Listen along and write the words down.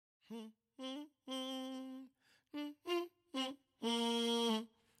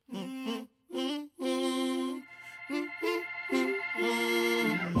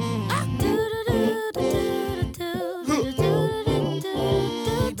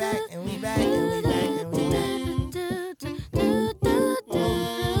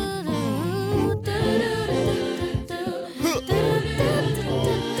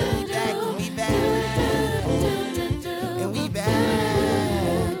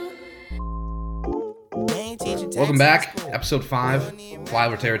Welcome back, episode 5,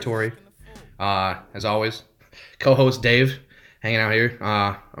 Flyover Territory. As always, co-host Dave hanging out here.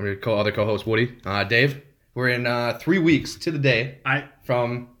 I'm your other co-host Woody. Dave, we're in 3 weeks to the day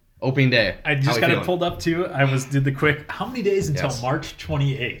from opening day. I just got it pulled up too. Did the quick. How many days until March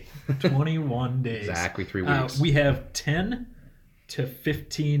 28th? 21 days. Exactly 3 weeks. We have 10 to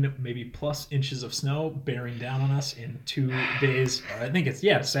 15 maybe plus inches of snow bearing down on us in 2 days. I think it's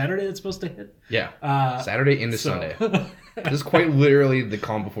Saturday it's supposed to hit. Saturday into Sunday. This is quite literally the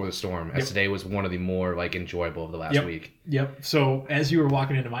calm before the storm, as today was one of the more enjoyable of the last week. Yep. So as you were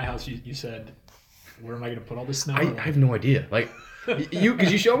walking into my house, you said, where am I going to put all this snow? I have no idea.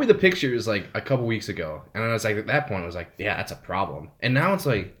 Because you showed me the pictures a couple weeks ago, and I was at that point I was yeah, that's a problem. And now it's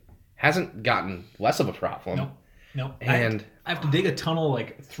hasn't gotten less of a problem. No. And I have to dig a tunnel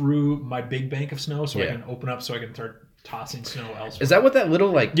through my big bank of snow so I can open up so I can start tossing snow elsewhere. Is that what that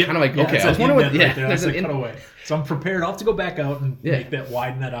little okay? I was wondering what. Right there. That's a cutaway. So I'm prepared. I'll have to go back out and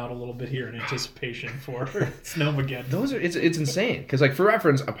widen that out a little bit here in anticipation for snow again. It's insane because for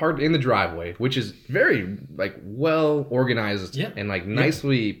reference, I parked in the driveway, which is very well organized and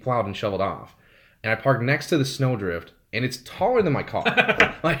nicely plowed and shoveled off, and I parked next to the snowdrift, and it's taller than my car.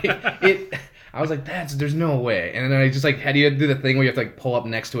 I was there's no way. And then I just had you do the thing where you have to pull up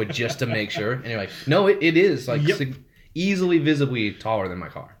next to it just to make sure. And you're no, it is easily visibly taller than my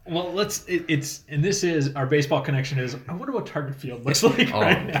car. Well, and this is our baseball connection is, I wonder what Target Field looks like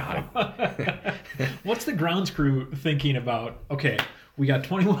right now. What's the grounds crew thinking about? Okay, we got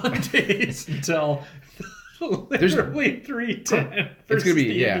 21 days until literally 3:10. It's going to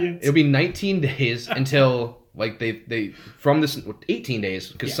be, it'll be 19 days until... they from this 18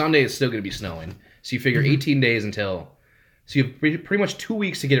 days because Sunday is still going to be snowing, so you figure 18 days until, so you have pretty much 2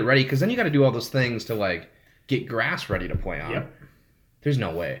 weeks to get it ready, because then you got to do all those things to get grass ready to play on. There's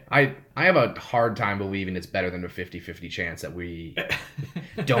no way. I have a hard time believing it's better than a 50-50 chance that we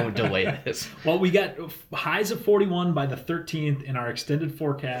don't delay this. Well, we got highs of 41 by the 13th in our extended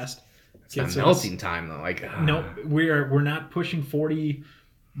forecast. It's not melting time though. No, we're not pushing 40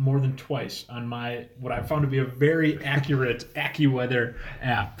 more than twice on what I found to be a very accurate AccuWeather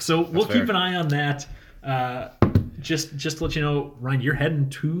app. So we'll keep an eye on that. Just to let you know, Ryan, you're heading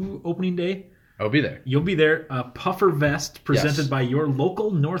to opening day. I'll be there. You'll be there. Puffer vest presented by your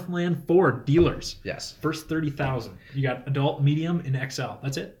local Northland Ford dealers. Yes. First 30,000. You got adult, medium, and XL.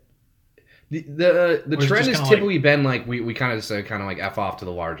 That's it. The trend has typically been we kind of say F off to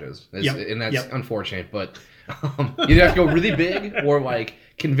the larges, and that's unfortunate. But you have to go really big or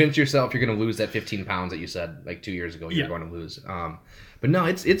convince yourself you're going to lose that 15 pounds that you said 2 years ago you're going to lose. But no,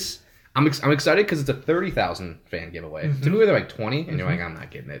 I'm excited because it's a 30,000 fan giveaway. Mm-hmm. Typically they're 20, and you're I'm not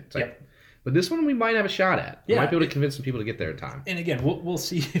getting it. But this one we might have a shot at. We might be able to convince some people to get there in time. And again, we'll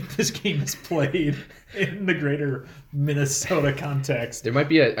see if this game is played in the greater Minnesota context. There might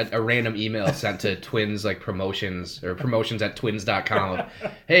be a random email sent to Twins promotions or promotions@twins.com.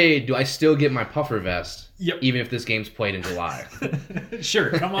 Hey, do I still get my puffer vest? Yep. Even if this game's played in July. Sure,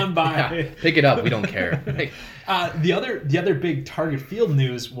 come on by. Pick it up. We don't care. The other big Target Field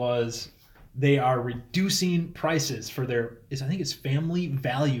news was they are reducing prices for their, I think it's family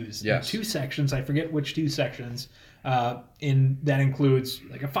values. Yes. In 2 sections. I forget which 2 sections. That includes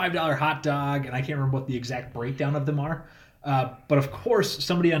a $5 hot dog, and I can't remember what the exact breakdown of them are. But of course,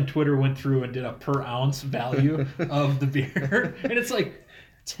 somebody on Twitter went through and did a per ounce value of the beer, and it's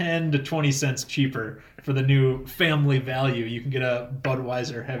 10 to 20 cents cheaper for the new family value. You can get a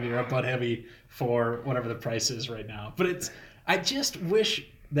Budweiser Heavy or a Bud Heavy for whatever the price is right now. But I just wish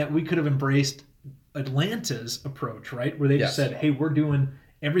that we could have embraced Atlanta's approach, right? Where they just said, hey, we're doing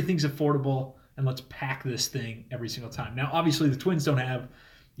everything's affordable and let's pack this thing every single time. Now, obviously, the Twins don't have,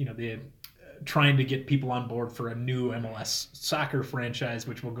 the trying to get people on board for a new MLS soccer franchise,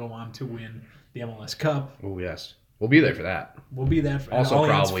 which will go on to win the MLS Cup. Oh, yes. We'll be there for that. We'll be there for also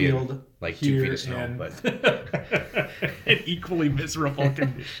probably Field in 2 feet of snow, but in equally miserable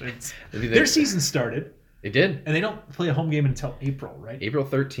conditions. Their season started. It did. And they don't play a home game until April, right? April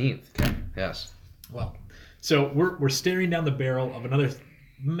 13th. Okay. Yes. Well, so we're staring down the barrel of another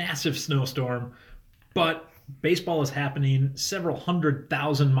massive snowstorm, but baseball is happening several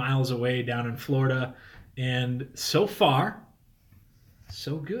 100,000 miles away down in Florida, and so far,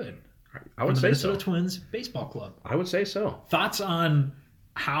 so good. I would say Minnesota Twins baseball club. I would say so. Thoughts on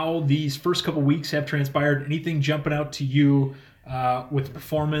how these first couple weeks have transpired? Anything jumping out to you with the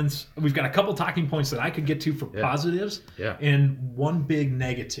performance? We've got a couple talking points that I could get to for positives, and one big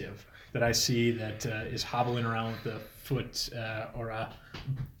negative that I see that is hobbling around with the foot or a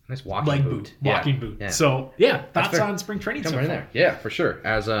nice walking boot. Walking boot. Yeah. So, thoughts on spring training so far? There. Yeah, for sure.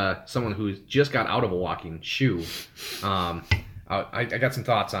 As someone who's just got out of a walking shoe, I got some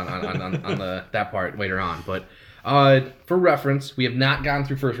thoughts on that part later on. But for reference, we have not gone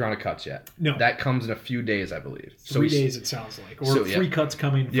through first round of cuts yet. No. That comes in a few days, I believe. 3 days, it sounds like. Or 3 cuts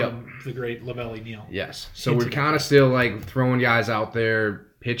coming from the great Lavelli Neal. Yes. So we're kind of still like throwing guys out there.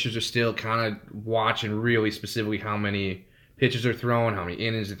 Pitchers are still kind of watching really specifically how many pitches are thrown, how many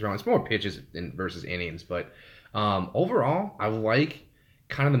innings they're throwing. It's more pitches versus innings. But overall, I like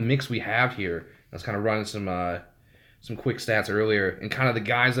kind of the mix we have here. I was kind of running some quick stats earlier, and kind of the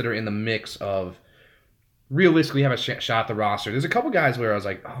guys that are in the mix of realistically have a shot at the roster. There's a couple guys where I was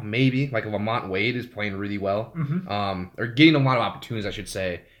like, oh, maybe, like Lamont Wade is playing really well, or getting a lot of opportunities, I should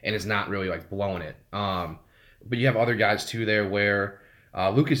say, and is not really like blowing it. But you have other guys too there where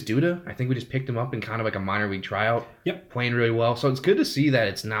Lucas Duda, I think we just picked him up in kind of like a minor league tryout, playing really well. So it's good to see that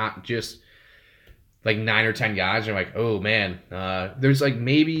it's not just like 9 or 10 guys. You're like, oh man, there's like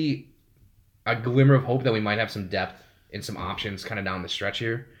maybe a glimmer of hope that we might have some depth and some options kind of down the stretch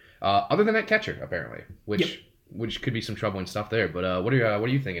here. Other than that catcher, apparently, which could be some troubling stuff there. But what are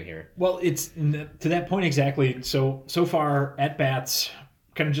you thinking here? Well, it's to that point exactly. So far at bats,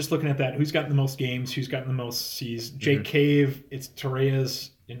 kind of just looking at that, who's gotten the most games, who's gotten the most C's. Jake Cave, it's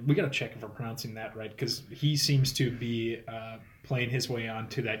Torreyes, and we got to check if I'm pronouncing that right because he seems to be playing his way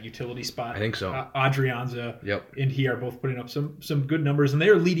onto that utility spot. I think so. Adrianza and he are both putting up some good numbers, and they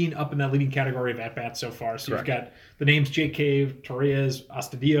are leading up in that leading category of at-bats so far. So You've got the names Jake Cave, Torreyes,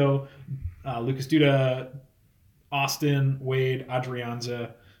 Astudillo, Lucas Duda, Austin, Wade,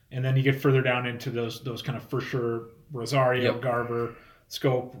 Adrianza, and then you get further down into those kind of for sure Rosario, Garver,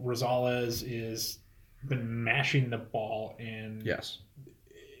 Scope. Rosales is been mashing the ball, and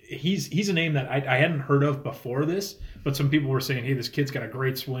he's a name that I hadn't heard of before this, but some people were saying, hey, this kid's got a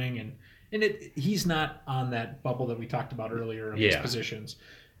great swing, and he's not on that bubble that we talked about earlier of his positions.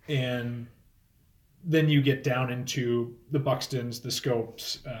 And then you get down into the Buxtons, the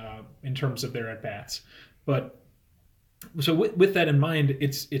Scopes, in terms of their at-bats. But so with that in mind,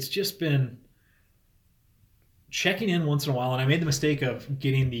 it's just been checking in once in a while, and I made the mistake of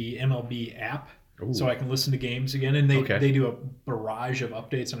getting the MLB app so I can listen to games again, and they do a barrage of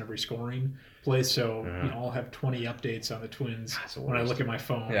updates on every scoring play, so I'll have 20 updates on the Twins when I look at my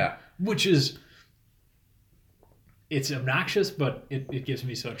phone, which is it's obnoxious, but it gives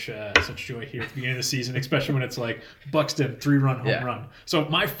me such joy here at the beginning of the season, especially when it's like Buxton 3-run home run. So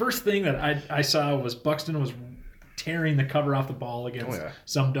my first thing that I saw was Buxton was tearing the cover off the ball against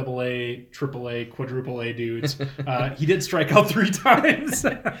some AA, AAA, quadruple A dudes. He did strike out 3 times.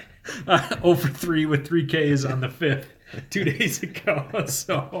 0 for 3 with 3 Ks on the 5th 2 days ago.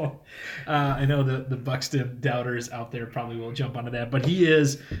 So I know the Buxton doubters out there probably will jump onto that. But he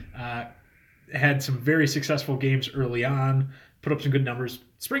is had some very successful games early on, put up some good numbers.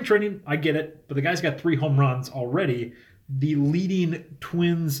 Spring training, I get it. But the guy's got 3 home runs already. The leading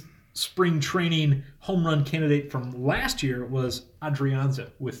Twins spring training home run candidate from last year was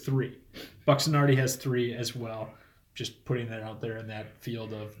Adrianza with 3. Buxton already has 3 as well. Just putting that out there in that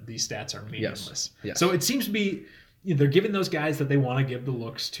field of these stats are meaningless. Yes. So it seems to be they're giving those guys that they want to give the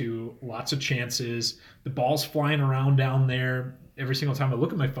looks to lots of chances. The ball's flying around down there. Every single time I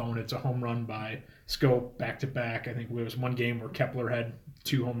look at my phone, it's a home run by Scope back-to-back. I think there was one game where Kepler had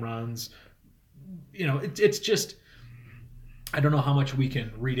 2 home runs. It's just I don't know how much we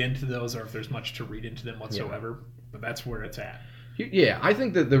can read into those or if there's much to read into them whatsoever, but that's where it's at. Yeah, I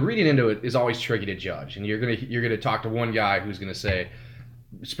think that the reading into it is always tricky to judge, and you're gonna talk to one guy who's gonna say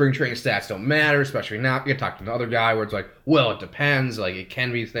spring training stats don't matter, especially now. You're gonna talk to another guy where it's like, well, it depends. Like it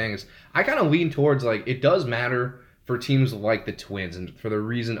can be things. I kind of lean towards like it does matter for teams like the Twins, and for the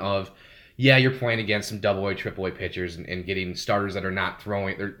reason of you're playing against some AA, AAA pitchers and getting starters that are not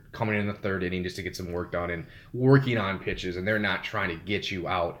throwing. They're coming in the 3rd inning just to get some work done and working on pitches, and they're not trying to get you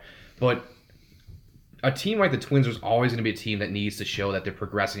out. But a team like the Twins is always going to be a team that needs to show that they're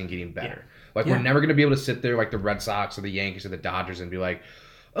progressing and getting better. We're never going to be able to sit there like the Red Sox or the Yankees or the Dodgers and be like,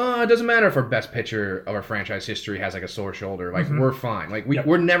 it doesn't matter if our best pitcher of our franchise history has like a sore shoulder. Like we're fine. Like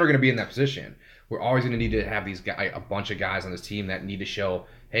we're never going to be in that position. We're always going to need to have a bunch of guys on this team that need to show,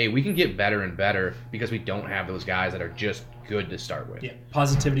 hey, we can get better and better because we don't have those guys that are just good to start with. Yeah,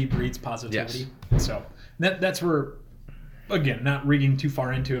 positivity breeds positivity. Yes. So that's where, again, not reading too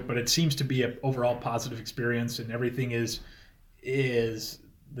far into it, but it seems to be an overall positive experience, and everything is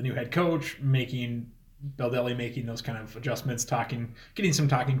the new head coach Baldelli making those kind of adjustments, getting some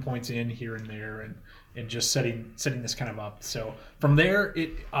talking points in here and there, and just setting this kind of up. So from there,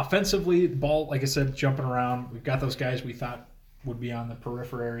 offensively, the ball, like I said, jumping around. We've got those guys we thought would be on the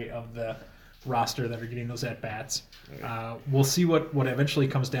periphery of the roster that are getting those at bats. We'll see what eventually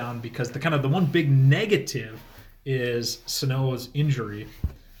comes down, because the one big negative is Sano's injury,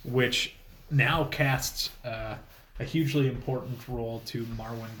 which now casts a hugely important role to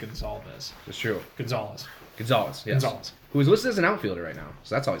Marwin Gonzalez. That's true. Gonzalez, yes. Gonzalez. Who is listed as an outfielder right now,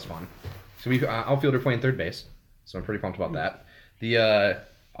 so that's always fun. So we outfielder playing third base, so I'm pretty pumped about that. The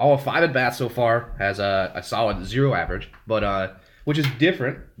all of 5 at bats so far, has a solid 0 average, but which is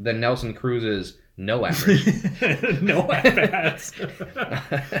different than Nelson Cruz's no average. No at bats.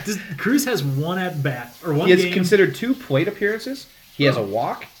 Cruz has 1 at bat or 1 game. He has considered 2 plate appearances. He has a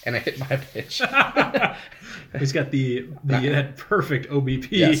walk and a hit by pitch. He's got that perfect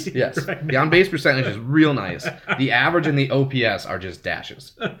OBP. Yes. Right, the on base percentage is real nice. The average and the OPS are just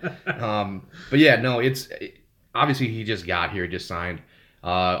dashes. But yeah, no, obviously he just got here, just signed.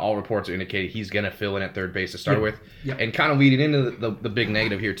 All reports are indicating he's going to fill in at third base to start with. Yep. And kind of leading into the big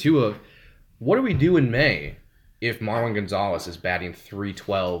negative here, too, of what do we do in May if Marwin Gonzalez is batting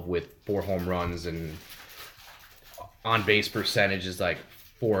 .312 with 4 home runs and on-base percentage is like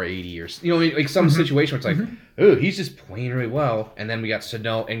 .480 or like some situation where it's like, oh, he's just playing really well. And then we got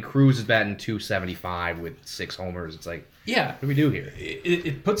Sano, and Cruz is batting .275 with 6 homers. It's like, yeah, what do we do here?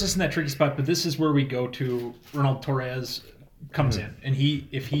 It puts us in that tricky spot, but this is where we go to Ronald Torres comes in, and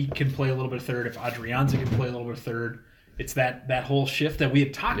if he can play a little bit of third, if Adrianza can play a little bit of third, it's that whole shift that we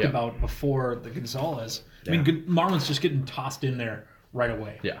had talked about before the Gonzalez. I mean, Marwin's just getting tossed in there right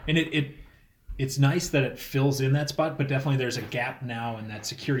away. Yeah, and it's nice that it fills in that spot, but definitely there's a gap now in that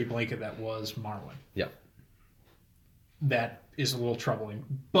security blanket that was Marwin. Yeah, that is a little troubling.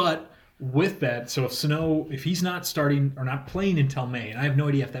 But with that, so if he's not starting or not playing until May, and I have no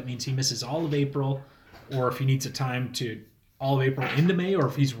idea if that means he misses all of April, or if he needs a time to all of April into May, or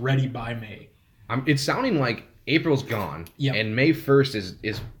if he's ready by May. It's sounding like April's gone, and May 1st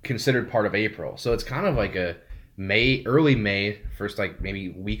is considered part of April. So it's kind of like a early May, first like maybe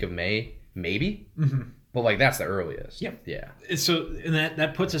week of May, maybe. Mm-hmm. But like that's the earliest. Yep. Yeah. So and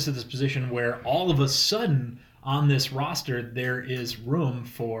that puts us in this position where all of a sudden on this roster there is room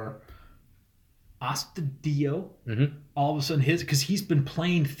for Astudillo. Mm-hmm. All of a sudden because he's been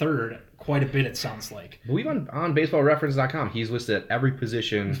playing third quite a bit, it sounds like. I believe on baseballreference.com he's listed at every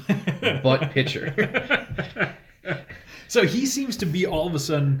position but pitcher. So he seems to be, all of a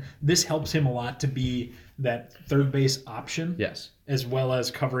sudden, this helps him a lot to be that third base option. Yes. As well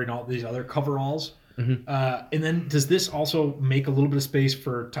as covering all these other coveralls. Mm-hmm. And then does this also make a little bit of space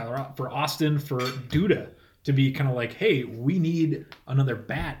for Austin, for Duda to be kind of like, hey, we need another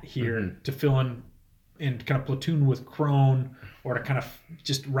bat here to fill in and kind of platoon with Crone, or to kind of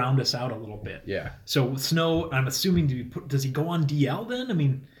just round us out a little bit. Yeah. So with Sano, I'm assuming, does he go on DL then? I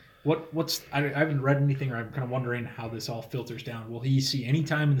mean, I haven't read anything, or I'm kind of wondering how this all filters down. Will he see any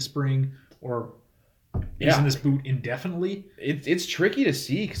time in the spring, or is in this boot indefinitely? It's tricky to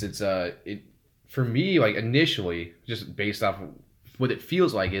see, because it's for me, like initially, just based off what it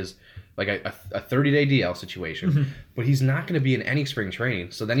feels like, is like a 30-day DL situation, but he's not going to be in any spring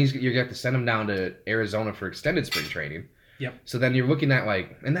training. So then you're going to have to send him down to Arizona for extended spring training. Yep. So then you're looking at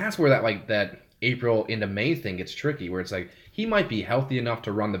and that's where that April into May thing gets tricky, where it's like he might be healthy enough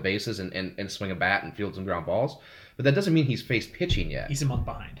to run the bases and swing a bat and field some ground balls, but that doesn't mean he's faced pitching yet. He's a month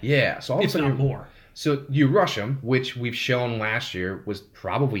behind. Yeah. So all of a sudden, not more. So you rush him, which we've shown last year was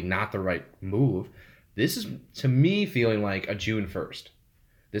probably not the right move. This is, to me, feeling like a June 1st.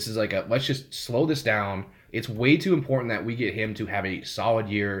 This is like let's just slow this down. It's way too important that we get him to have a solid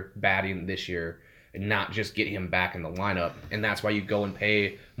year batting this year and not just get him back in the lineup. And that's why you go and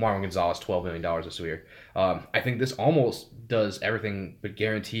pay Marwin Gonzalez $12 million this year. I think this almost does everything but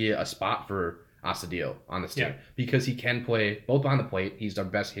guarantee a spot for Astudillo on this team, because he can play both behind the plate. He's our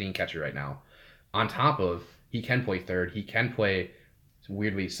best hitting catcher right now. On top of, he can play third. He can play,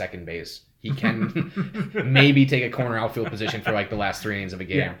 weirdly, second base. He can maybe take a corner outfield position for the last 3 innings of a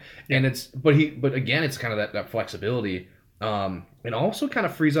game. Yeah. And but again, it's kind of that flexibility. It also kind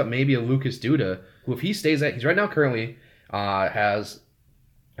of frees up maybe a Lucas Duda, who, if he stays he's right now currently has,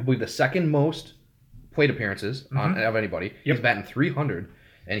 I believe, the second most plate appearances of anybody. Yep. He's batting .300,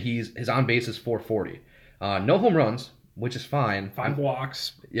 and his on base is .440. No home runs, which is fine. 5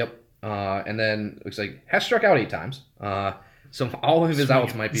 walks. Yep. And then looks like has struck out 8 times. So all of his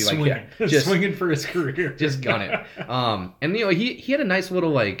outs might be like just swinging for his career, just gun it. And he had a nice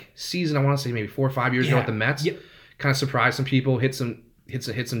little like season. I want to say maybe 4 or 5 years ago with the Mets. Yep. Kind of surprised some people. Hit some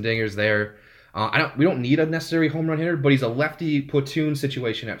dingers there. We don't need a necessary home run hitter, but he's a lefty platoon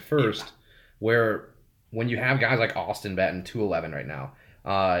situation at first, where when you have guys like Austin batting .211 right now,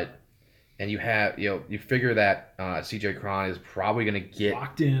 and you have you figure that CJ Cron is probably going to get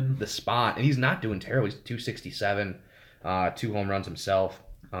locked in the spot, and he's not doing terrible. He's 267, 2 home runs himself.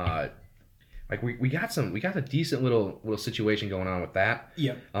 Like we got a decent little situation going on with that.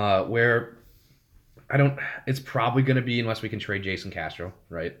 Yeah. Where it's probably going to be unless we can trade Jason Castro,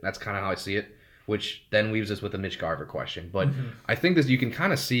 right? That's kind of how I see it, which then leaves us with the Mitch Garver question. But I think this you can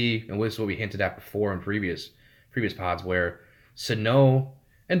kind of see, and this is what we hinted at before in previous pods, where Sano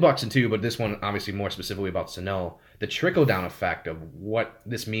and Buxton too, but this one obviously more specifically about Sano, the trickle down effect of what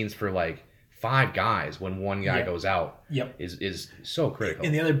this means for like 5 guys when one guy goes out is so critical.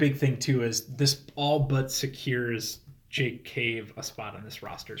 And the other big thing too is this all but secures Jake Cave a spot on this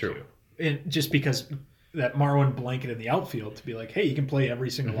roster too. And just because that Marwin blanket in the outfield to be like, hey, you can play every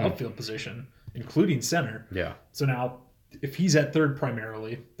single outfield position, including center. Yeah. So now, if he's at third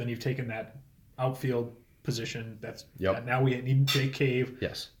primarily, then you've taken that outfield position. Now we need Jake Cave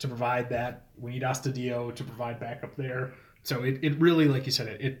to provide that. We need Astudillo to provide backup there. So it really, like you said,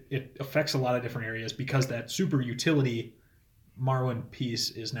 it affects a lot of different areas because that super utility Marwin piece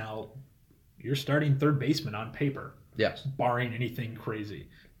is now your starting third baseman on paper. Yes. Barring anything crazy.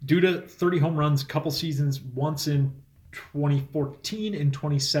 Due to 30 home runs, a couple seasons, once in 2014 and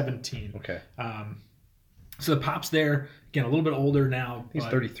 2017. Okay. So the Pop's there. Again, a little bit older now. He's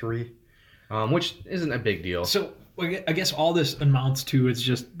 33, which isn't a big deal. So I guess all this amounts to is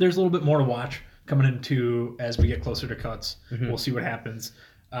just there's a little bit more to watch coming into as we get closer to cuts. We'll see what happens.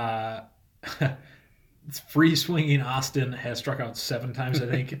 Free swinging Austin has struck out 7 times, I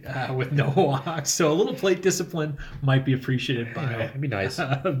think, with no walks. So a little plate discipline might be appreciated by it'd be nice.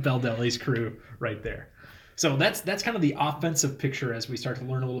 Baldelli's crew right there. So that's kind of the offensive picture as we start to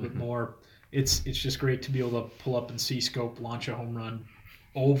learn a little bit more. It's just great to be able to pull up and see Scope launch a home run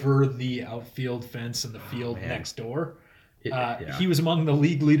over the outfield fence and the field next door. He was among the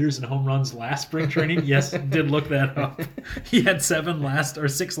league leaders in home runs last spring training. Yes, did look that up. He had 6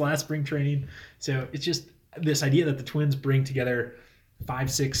 last spring training. So it's just this idea that the Twins bring together 5,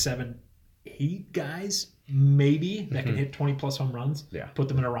 6, 7, 8 guys maybe that can hit 20+ home runs. Yeah. Put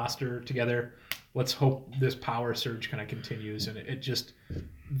them in a roster together. Let's hope this power surge kind of continues. And it just,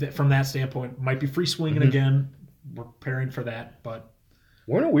 from that standpoint, might be free swinging again. We're preparing for that. But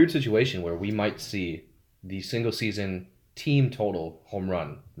we're in a weird situation where we might see the single season team total home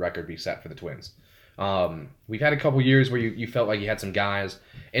run record be set for the Twins. We've had a couple years where you felt like you had some guys,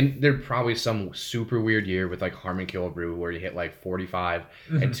 and there'd probably some super weird year with like Harmon Killebrew where you hit like 45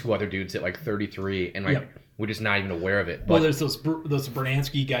 and 2 other dudes hit like 33, and like we're just not even aware of it. But, well, there's those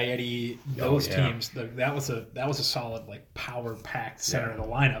Bernansky, Gaetti, those teams. That was a solid like power packed center of the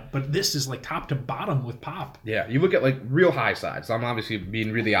lineup. But this is like top to bottom with Pop. Yeah, you look at like real high sides. So I'm obviously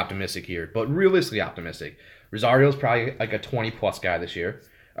being really optimistic here, but realistically optimistic. Rosario's probably like a 20+ guy this year.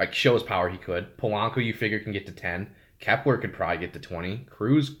 Like shows power he could. Polanco you figure can get to 10. Kepler could probably get to 20.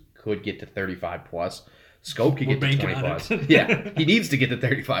 Cruz could get to 35+. Scope could get to 20+. Yeah, he needs to get to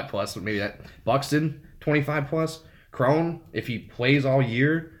 35+. Maybe that. Buxton 25+. Cron, if he plays all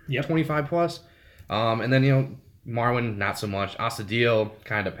year, 25+. And then Marwin not so much. Astudillo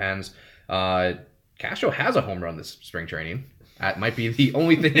kind of depends. Castro has a home run this spring training. That might be the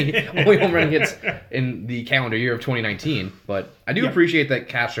only home run he hits in the calendar year of 2019. But I do appreciate that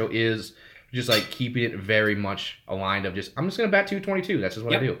Castro is just like keeping it very much aligned of I'm just going to bat 222. That's just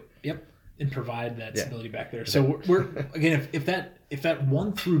what I do. Yep. And provide that stability back there. So we're again, if that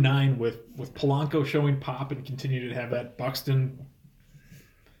 1 through 9 with Polanco showing pop and continue to have that, Buxton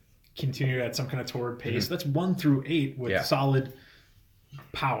continue at some kind of torrid pace, that's 1 through 8 with solid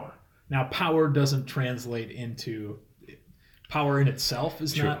power. Now, power doesn't translate into... Power in itself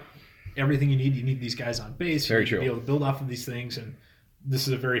is not everything you need. You need these guys on base. You need to be able to build off of these things. And this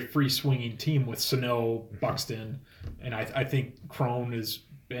is a very free swinging team with Sano, Buxton, and I think Cron has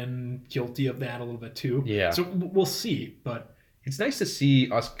been guilty of that a little bit too. Yeah. So we'll see, but it's nice to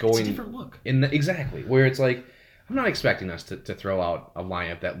see us going. It's a different look. Exactly where it's like I'm not expecting us to throw out a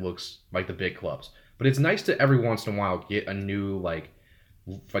lineup that looks like the big clubs, but it's nice to every once in a while get a new like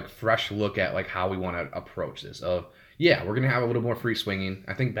fresh look at like how we want to approach this. We're going to have a little more free swinging.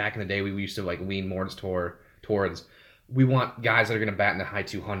 I think back in the day we used to like lean more towards we want guys that are going to bat in the high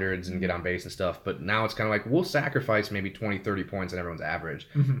 200s and get on base and stuff. But now it's kind of like we'll sacrifice maybe 20, 30 points in everyone's average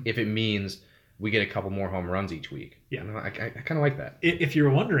if it means we get a couple more home runs each week. Yeah. I kind of like that. If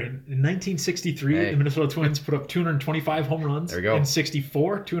you're wondering, in 1963, the Minnesota Twins put up 225 home runs. There we go. In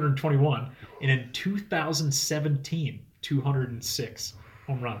 64, 221. And in 2017, 206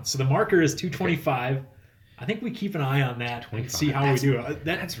 home runs. So the marker is 225. Okay. I think we keep an eye on that and see how we do.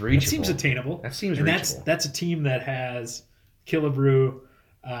 That's reachable. That seems attainable. That seems reachable. That's a team that has Killebrew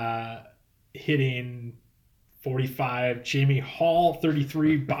hitting 45, Jamie Hall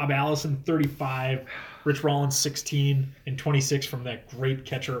 33, Bob Allison 35, Rich Rollins 16, and 26 from that great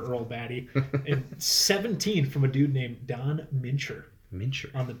catcher Earl Batty, and 17 from a dude named Don Mincher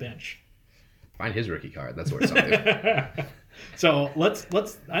on the bench. Find his rookie card. That's worth something. So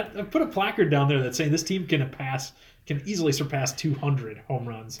I put a placard down there that's saying this team can easily surpass 200 home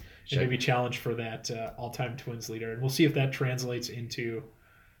runs and maybe challenge for that all-time Twins leader. And we'll see if that translates into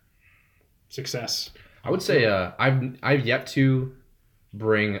success. I would say I've yet to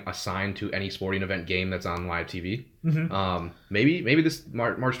bring a sign to any sporting event game that's on live TV. Mm-hmm. Maybe this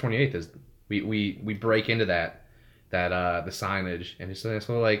March 28th is we break into that the signage and just sort of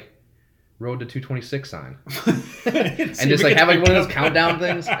like Road to 226 sign and just like have like one of those countdown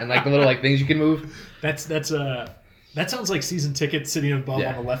things and like the little like things you can move. That sounds like season tickets sitting above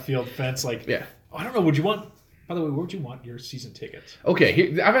on the left field fence. Like I don't know. Would you want? By the way, where would you want your season tickets? Okay,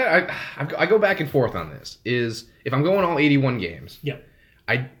 here, I go back and forth on this. Is if I'm going all 81 games,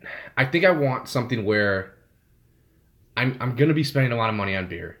 I think I want something where I'm gonna be spending a lot of money on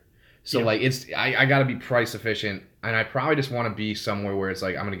beer, so like I gotta be price efficient, and I probably just want to be somewhere where it's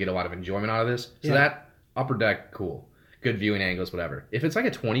like I'm gonna get a lot of enjoyment out of this. So that upper deck, cool, good viewing angles, whatever. If it's like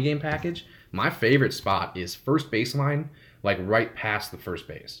a 20 game package, my favorite spot is first baseline. Like right past the first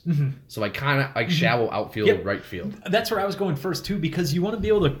base. Mm-hmm. So like kind of like shallow outfield, right field. That's where I was going first too, because you want to be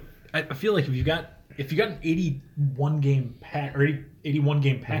able to. I feel like if you got an 81 game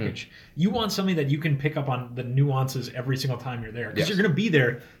package, you want something that you can pick up on the nuances every single time you're there, because you're going to be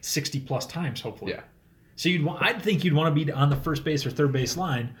there 60 plus times hopefully. Yeah. So I'd think you'd want to be on the first base or third base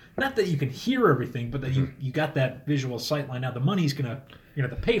line. Not that you can hear everything, but that you got that visual sight line. Now the money's you're gonna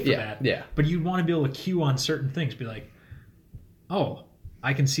have to pay for that. Yeah. But you'd want to be able to cue on certain things. Be like, oh,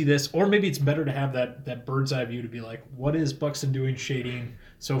 I can see this. Or maybe it's better to have that bird's eye view to be like, what is Buxton doing shading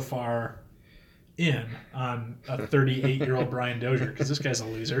so far in on a 38-year-old Brian Dozier? Because this guy's a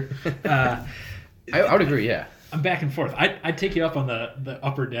loser. I would agree, yeah. I'm back and forth. I'd take you up on the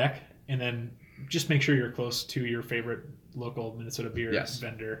upper deck and then just make sure you're close to your favorite local Minnesota beer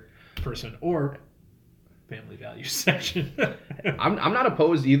vendor person or family value section. I'm not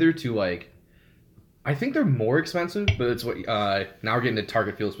opposed either to like, I think they're more expensive, but it's what now we're getting to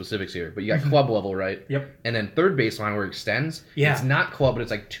target field specifics here. But you got club level, right? Yep. And then third baseline where it extends. Yeah. It's not club, but it's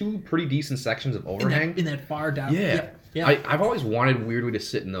like two pretty decent sections of overhang. In that far down. Yeah. I've always wanted a weird way to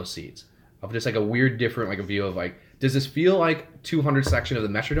sit in those seats. Of just like a weird different like a view of like, does this feel like 200 section of the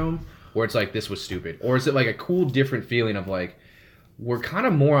Metrodome? Where it's like, this was stupid? Or is it like a cool different feeling of like, we're kind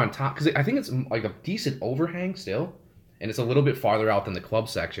of more on top? Because I think it's like a decent overhang still. And it's a little bit farther out than the club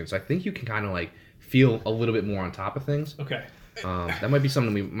section. So I think you can kind of like feel a little bit more on top of things. Okay. That might be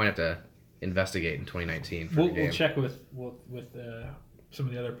something we might have to investigate in 2019. We'll check with some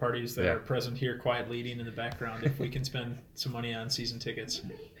of the other parties that are present here, quietly eating in the background, if we can spend some money on season tickets.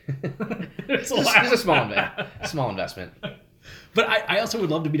 It's a small investment. But I also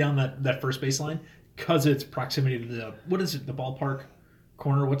would love to be down that first baseline because it's proximity to the the ballpark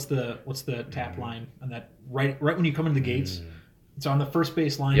corner. What's the tap line on that right when you come into the gates? It's on the first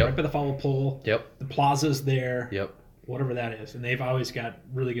base line, right by the foul pole. Yep. The plaza's there. Yep. Whatever that is. And they've always got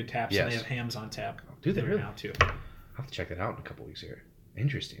really good taps, and they have hams on tap. Do they really? Now, too. I'll have to check that out in a couple weeks here.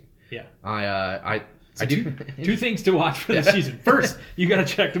 Interesting. Yeah. I do. Two things to watch for the season. First, you got to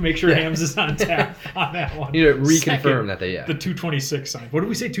check to make sure hams is on tap on that one. You need to reconfirm Second, that they, the 226 sign. What did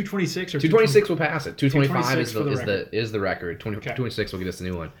we say, 226 or 226 will pass it. 225 is the record. 226 will get us the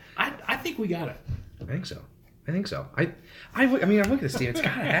new one. I think we got it. I think so. I mean, I look at this team. It's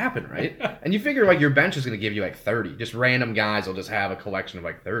got to happen, right? And you figure like your bench is going to give you like 30. Just random guys will just have a collection of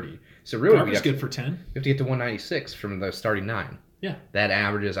like 30. So really, Garber's good for 10. You have to get to 196 from the starting 9. Yeah. That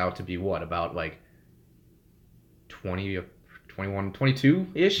averages out to be what, about like 20, 21,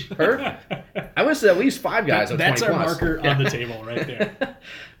 22-ish per? I would say at least 5 guys. That's 20 our plus. marker on the table right there.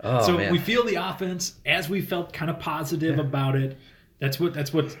 Man. We feel the offense as we felt kind of positive about it. That's what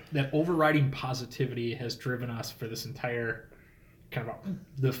that overriding positivity has driven us for this entire kind of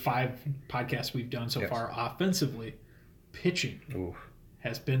the 5 podcasts we've done so far offensively. Pitching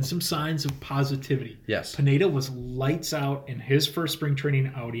has been some signs of positivity. Yes. Pineda was lights out in his first spring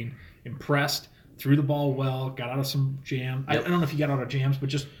training outing, impressed, threw the ball well, got out of some jam. Yep. I don't know if he got out of jams, but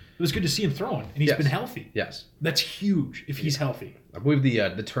just it was good to see him throwing, and he's been healthy. Yes. That's huge if he's healthy. I believe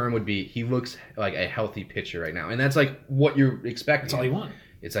the term would be he looks like a healthy pitcher right now, and that's like what you're expecting. That's all you want.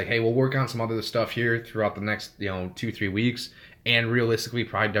 It's like, hey, we'll work on some other stuff here throughout the next 2-3 weeks, and realistically,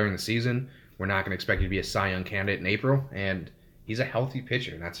 probably during the season, we're not going to expect you to be a Cy Young candidate in April, and he's a healthy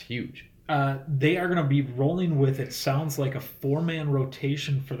pitcher, and that's huge. They are going to be rolling with, it sounds like, a 4-man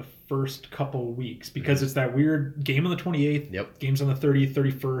rotation for the first couple of weeks because it's that weird game on the 28th, games on the 30th,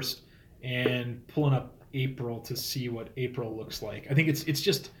 31st, and pulling up April to see what April looks like. I think it's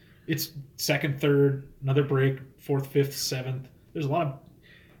second, third, another break, fourth, fifth, seventh. There's a lot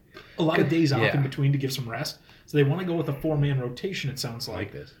of days off in between to give some rest. So they want to go with a 4-man rotation, it sounds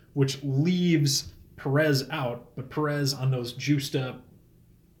like this, which leaves Perez out, but Perez on those juiced up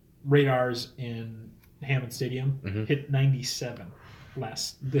radars in Hammond Stadium hit 97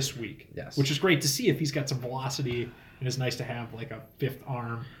 this week. Yes. Which is great to see if he's got some velocity, and it's nice to have like a fifth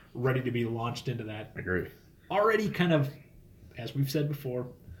arm ready to be launched into that. I agree. Already kind of, as we've said before,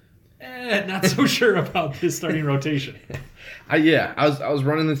 not so sure about this starting rotation. I was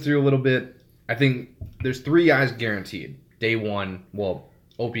running this through a little bit. I think there's 3 guys guaranteed. Day one,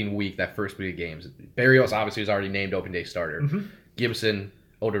 opening week, that first week of games. Barrios obviously is already named open day starter. Gibson,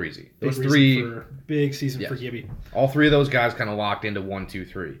 Odorizzi. Those 3 big season for Gibby. All 3 of those guys kind of locked into 1, 2,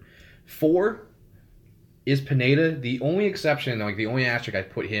 3. 4 is Pineda. The only exception, like the only asterisk I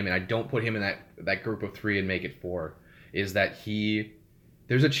put him, and I don't put him in that group of 3 and make it 4, is that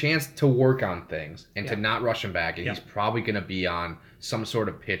there's a chance to work on things and to not rush him back, and he's probably going to be on some sort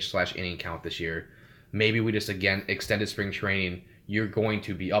of pitch/inning count this year. Maybe we just, again, extended spring training. You're going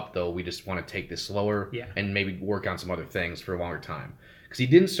to be up, though. We just want to take this slower and maybe work on some other things for a longer time. Because he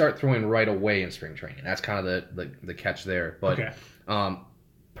didn't start throwing right away in spring training. That's kind of the catch there. But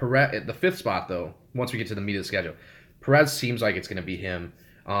Perez, at the 5th spot, though, once we get to the meat of the schedule, Perez seems like it's going to be him.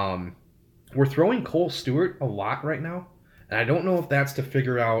 We're throwing Cole Stewart a lot right now. And I don't know if that's to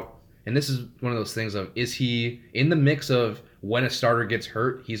figure out, and this is one of those things of, is he in the mix of when a starter gets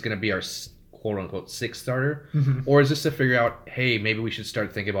hurt, he's going to be our quote-unquote 6th starter? Or is this to figure out, hey, maybe we should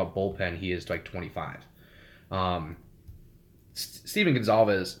start thinking about bullpen, he is like 25. Steven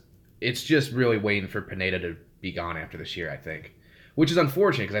Gonzalez, it's just really waiting for Pineda to be gone after this year, I think. Which is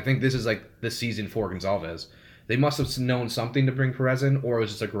unfortunate, because I think this is like the season for Gonzalez. They must have known something to bring Perez in, or it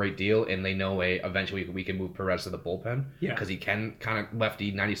was just a great deal, and they know eventually we can move Perez to the bullpen. Because he can kind of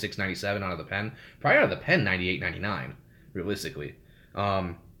lefty 96, 97 out of the pen. Probably out of the pen 98, 99, realistically.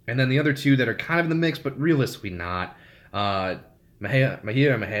 And then the other 2 that are kind of in the mix, but realistically not. Mejia.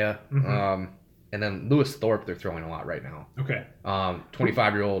 And then Lewis Thorpe, they're throwing a lot right now. Okay.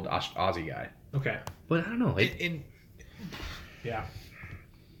 25-year-old Aussie guy. Okay. But I don't know. Yeah.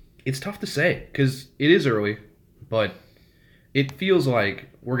 It's tough to say, because it is early. But it feels like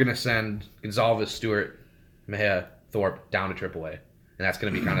we're going to send Gonzalez, Stewart, Mejia, Thorpe down to AAA. And that's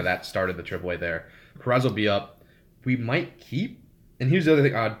going to be kind of that start of the AAA there. Perez will be up. We might keep. And here's the other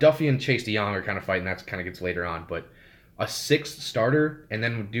thing. Duffy and Chase DeYoung are kind of fighting. That kind of gets later on. But a 6th starter, and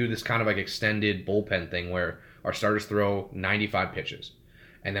then do this kind of like extended bullpen thing where our starters throw 95 pitches.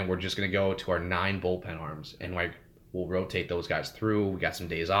 And then we're just going to go to our 9 bullpen arms. And we'll rotate those guys through. We got some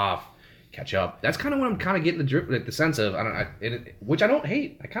days off. Catch up. That's kind of what I'm kind of getting the sense of. Which I don't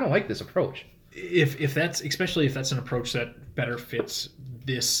hate. I kind of like this approach. If that's, especially if that's an approach that better fits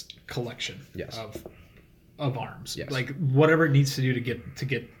this collection of arms. Yes. Like whatever it needs to do to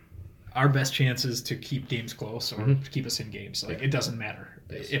get our best chances to keep games close or to keep us in games. Like it doesn't matter.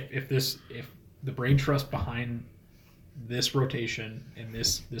 Yes. If the brain trust behind this rotation and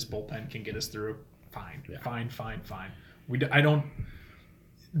this bullpen can get us through, fine. Yeah. Fine.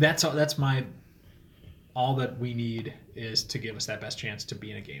 That's my all that we need is to give us that best chance to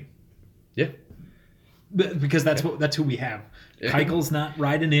be in a game. Yeah. Because that's who we have. Yeah. Keuchel's not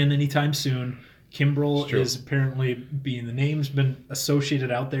riding in anytime soon. Kimbrel is apparently being the name's been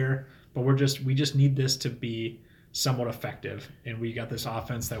associated out there, but we just need this to be somewhat effective, and we got this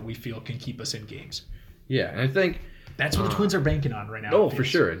offense that we feel can keep us in games. Yeah, and I think that's what the Twins are banking on right now. Oh, for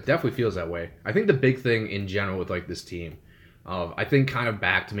sure. It definitely feels that way. I think the big thing in general with like this team, I think kind of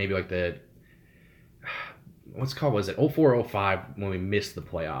back to maybe like the was it 04-05 when we missed the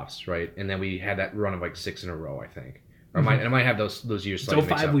playoffs, right? And then we had that run of like 6 in a row, I think. Or I might have those years slightly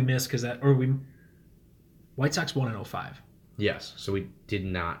mixed up. 05 we missed because White Sox won in 05. Yes, so we did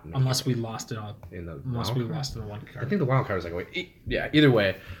not. Unless we lost in a wild card. I think the wild card was like either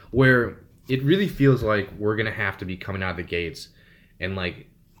way, where it really feels like we're gonna have to be coming out of the gates and like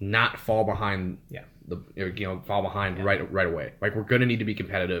not fall behind. Yeah. Fall behind right away. Like we're gonna need to be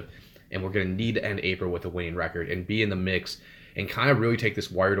competitive, and we're gonna need to end April with a winning record and be in the mix and kind of really take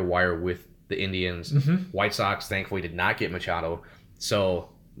this wire to wire with the Indians. White Sox thankfully did not get Machado, so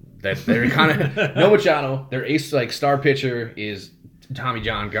that they're kind of no Machado. Their ace like star pitcher is Tommy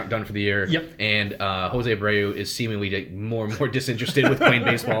John, done for the year. Yep. And Jose Abreu is seemingly more and more disinterested with playing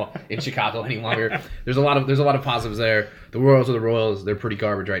baseball in Chicago any longer. There's a lot of positives there. The Royals are the Royals. They're pretty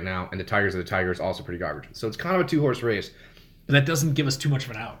garbage right now, and the Tigers are the Tigers, also pretty garbage. So it's kind of a 2-horse race. But that doesn't give us too much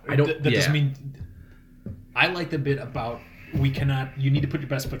of an out. That doesn't mean. I like the bit about we cannot. You need to put your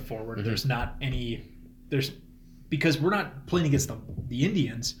best foot forward. Mm-hmm. There's not any. Because we're not playing against the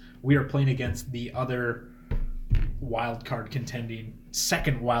Indians. We are playing against the other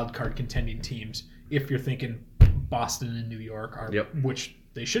second wild card contending teams. If you're thinking Boston and New York are, which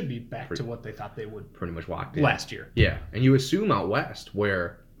they should be back to what they thought they would pretty much locked in last year. Yeah, and you assume out west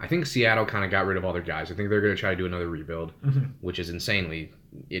where I think Seattle kind of got rid of all their guys. I think they're going to try to do another rebuild, which is insanely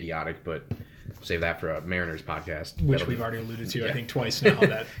idiotic, but save that for a Mariners podcast. Which we've already alluded to, I think, twice now,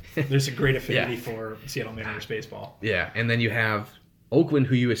 that there's a great affinity for Seattle Mariners baseball. Yeah, and then you have Oakland,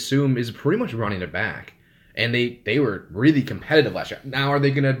 who you assume is pretty much running it back. And they were really competitive last year. Now, are they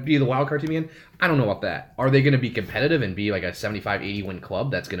going to be the wild card team again? I don't know about that. Are they going to be competitive and be like a 75, 80 win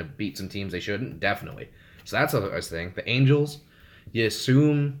club that's going to beat some teams they shouldn't? Definitely. So that's a thing. The Angels, you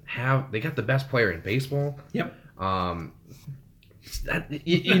assume they got the best player in baseball. Yep.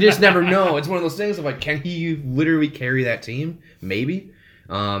 You just never know. It's one of those things of like, can he literally carry that team? Maybe.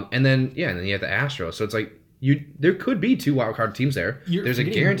 And then you have the Astros. So it's like there could be 2 wild card teams there. There's a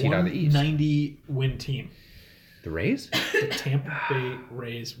guaranteed out of the East. 90 win team. The Rays? The Tampa Bay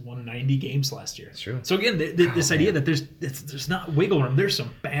Rays won 90 games last year. That's true. So again, this idea that there's not wiggle room. There's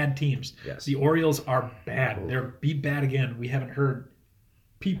some bad teams. Yes. The Orioles are bad. They'll be bad again. We haven't heard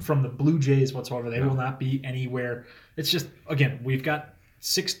peep from the Blue Jays whatsoever. They will not be anywhere. It's just, again, we've got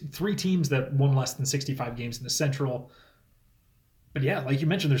 3 teams that won less than 65 games in the Central. But yeah, like you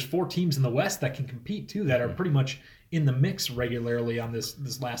mentioned, there's 4 teams in the West that can compete too, that are pretty much in the mix regularly on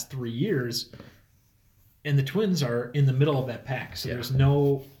this last 3 years. And the Twins are in the middle of that pack. So there's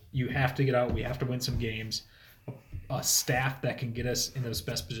you have to get out. We have to win some games. A staff that can get us in those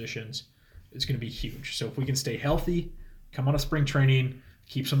best positions is going to be huge. So if we can stay healthy, come out of spring training,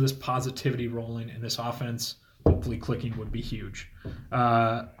 keep some of this positivity rolling, and this offense hopefully clicking would be huge.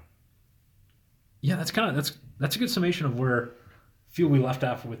 That's a good summation of where I feel we left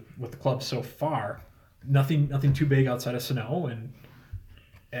off with the club so far. Nothing too big outside of Sano, and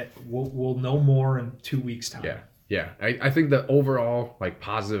we'll know more in 2 weeks' time. Yeah. I think the overall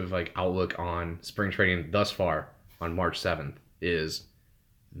positive outlook on spring training thus far on March 7th is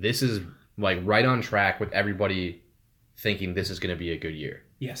this is right on track with everybody thinking this is going to be a good year.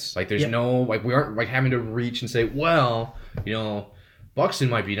 Yes. There's no we aren't having to reach and say, well, Buxton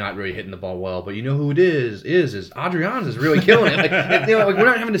might be not really hitting the ball well, but you know who it is Adrian's is really killing it. We're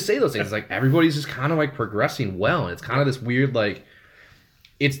not having to say those things. It's everybody's just kind of progressing well, and it's kind of this weird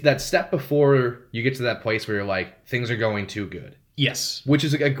it's that step before you get to that place where you're things are going too good. Yes. Which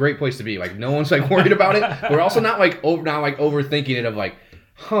is a great place to be. No one's worried about it. We're also not overthinking it of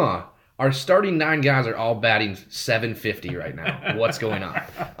our starting 9 guys are all batting 750 right now. What's going on?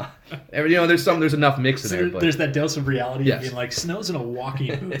 There's enough mix in there. But there's that dose of reality of being Snow's in a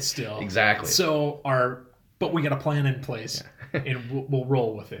walking boot still. Exactly. So but we got a plan in place, and we'll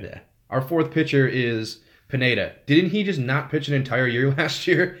roll with it. Yeah. Our 4th pitcher is Pineda. Didn't he just not pitch an entire year last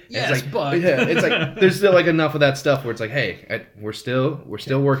year? Yes, but it's there's still enough of that stuff where it's hey, we're still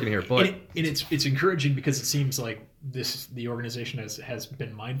working here. But it's encouraging because it seems like the organization has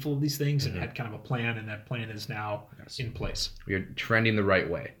been mindful of these things and had kind of a plan, and that plan is now in place. We are trending the right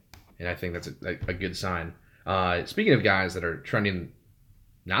way, and I think that's a good sign. Speaking of guys that are trending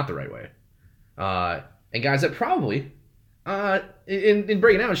not the right way, and guys that probably in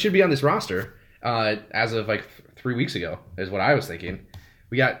breaking out should be on this roster. As of 3 weeks ago is what I was thinking.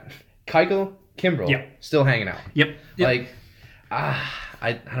 We got Keuchel, Kimbrel still hanging out. Yep. I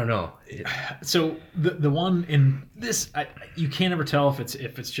don't know. So the one in this, you can't ever tell if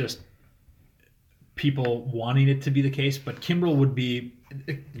it's just people wanting it to be the case, but Kimbrel would be,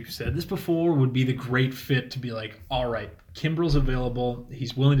 we've said this before, would be the great fit to be all right, Kimbrel's available.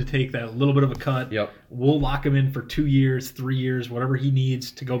 He's willing to take that little bit of a cut. Yep. We'll lock him in for 2 years, 3 years, whatever he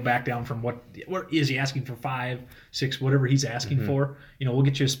needs to go back down from what is he asking for, 5, 6, whatever he's asking for. We'll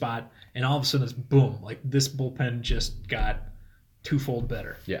get you a spot, and all of a sudden it's boom. This bullpen just got twofold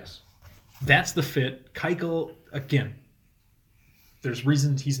better. Yes. That's the fit. Keuchel, again, there's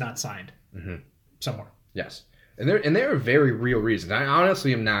reasons he's not signed somewhere. Yes. And there are very real reasons. I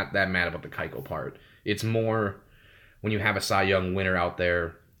honestly am not that mad about the Keuchel part. It's more when you have a Cy Young winner out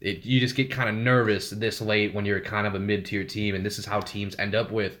there, you just get kind of nervous this late when you're kind of a mid-tier team, and this is how teams end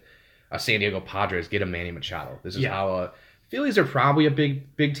up with a San Diego Padres get a Manny Machado. This is how Phillies are probably a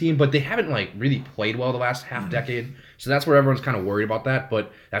big team, but they haven't like really played well the last half decade. So that's where everyone's kind of worried about that.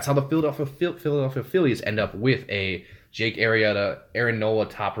 But that's how the Philadelphia Phillies end up with a Jake Arrieta, Aaron Nola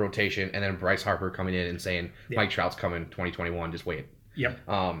top rotation, and then Bryce Harper coming in and saying Mike Trout's coming 2021. Just wait. Yep.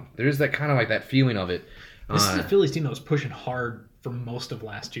 There's that kind of like that feeling of it. This is a Phillies team that was pushing hard for most of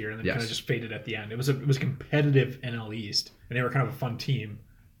last year, and then kind of just faded at the end. It was competitive NL East, and they were kind of a fun team.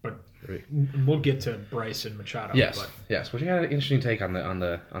 But we'll get to Bryce and Machado. Yes. Well, you had an interesting take on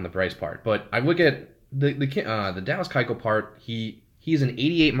the Bryce part, but I look at the Dallas Keuchel part. He's an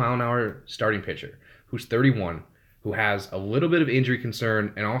 88 mile an hour starting pitcher who's 31, who has a little bit of injury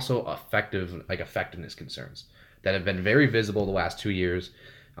concern and also effectiveness concerns that have been very visible the last 2 years.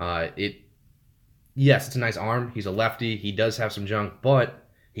 Yes, it's a nice arm. He's a lefty. He does have some junk, but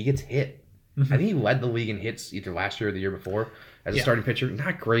he gets hit. Mm-hmm. I think he led the league in hits either last year or the year before as a starting pitcher.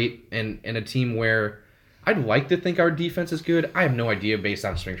 Not great, and a team where I'd like to think our defense is good. I have no idea based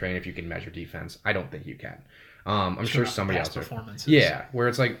on spring training if you can measure defense. I don't think you can. I'm sure somebody else there. Yeah, where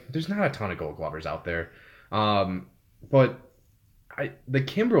it's like there's not a ton of Gold Glovers out there. But the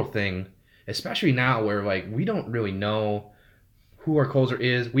Kimbrel thing, especially now where like we don't really know who our closer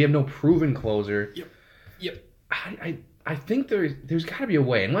is. We have no proven closer. Yep. I think there's got to be a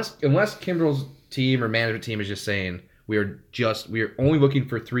way, unless Kimbrel's team or management team is just saying we are only looking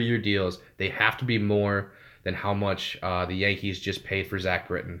for 3-year deals. They have to be more than how much the Yankees just paid for Zach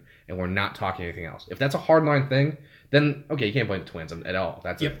Britton, and we're not talking anything else. If that's a hardline thing, then okay, you can't blame the Twins at all.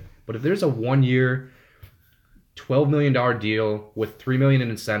 That's it. But if there's a 1-year, $12 million deal with $3 million in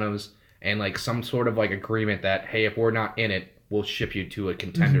incentives and like some sort of like agreement that hey, if we're not in it, we'll ship you to a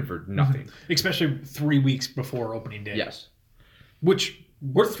contender for nothing. Especially 3 weeks before opening day. Yes. Which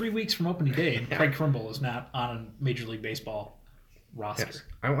we're 3 weeks from opening day, and Craig Kimbrel is not on a Major League Baseball roster. Yes.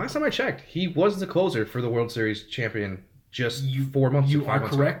 Last time I checked, he was the closer for the World Series champion just 4 months. You are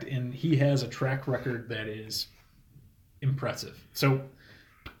correct, and he has a track record that is impressive. So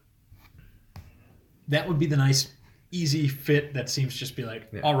that would be the nice easy fit that seems just be like,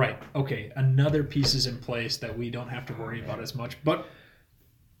 all right, okay, another piece is in place that we don't have to worry about as much, but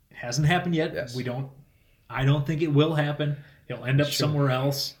it hasn't happened yet. Yes. I don't think it will happen. He'll end up somewhere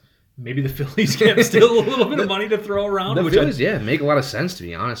else. Maybe the Phillies get still a little bit of money to throw around. The Phillies, make a lot of sense to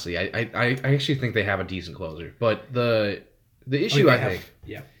me, honestly. I actually think they have a decent closer, but the issue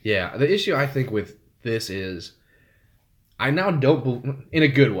the issue I think with this is I now don't, in a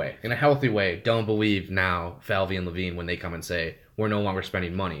good way, in a healthy way, don't believe now Falvey and Levine when they come and say, we're no longer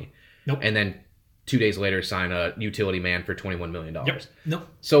spending money. Nope. And then 2 days later sign a utility man for $21 million. Yep. Nope.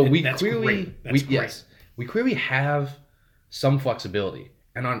 So we clearly have some flexibility.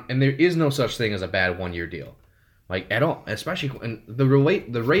 And there is no such thing as a bad 1-year deal. Like, at all. Especially when the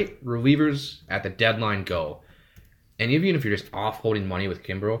rate relievers at the deadline go. And even if you're just offloading money with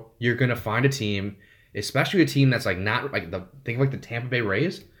Kimbrel, you're going to find a team, especially a team that's like not like think of like the Tampa Bay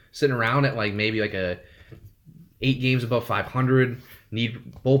Rays sitting around at like maybe like a 8 games above 500,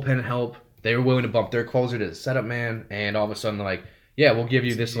 need bullpen help. They were willing to bump their closer to the setup man, and all of a sudden they're like, yeah, we'll give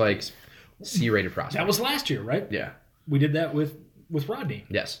you this like C-rated prospect. That was last year, right? Yeah, we did that with Rodney.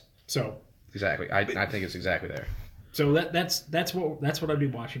 Yes. So exactly, I think it's exactly there. So that's what I'd be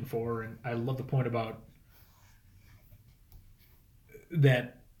watching for, and I love the point about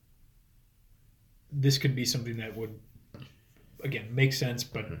that. This could be something that would, again, make sense,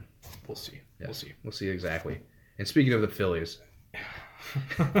 but we'll see. Yes. We'll see exactly. And speaking of the Phillies,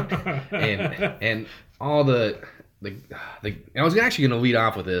 and all the I was actually going to lead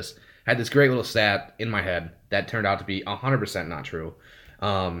off with this. I had this great little stat in my head that turned out to be 100% not true.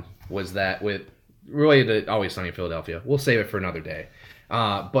 Was that related to Always Sunny in Philadelphia? We'll save it for another day.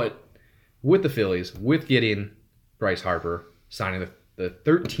 But with the Phillies, with getting Bryce Harper, signing the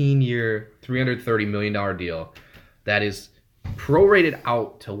 13-year, $330 million deal that is prorated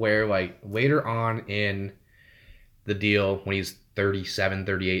out to where, like, later on in the deal, when he's 37,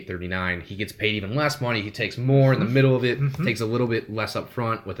 38, 39, he gets paid even less money. He takes more in the middle of it, takes a little bit less up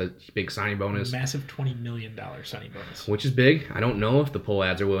front with a big signing bonus. Massive $20 million signing bonus. Which is big. I don't know if the poll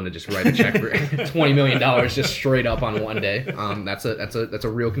ads are willing to just write a check for $20 million just straight up on one day. That's a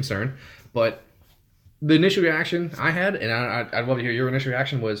real concern. But the initial reaction I had, and I'd love to hear your initial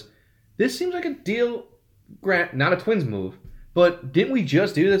reaction, was this seems like a deal, not a Twins move, but didn't we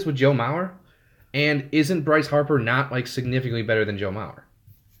just do this with Joe Mauer? And isn't Bryce Harper not like significantly better than Joe Mauer?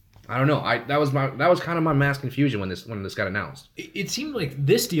 I don't know. That was kind of my mass confusion when this got announced. It seemed like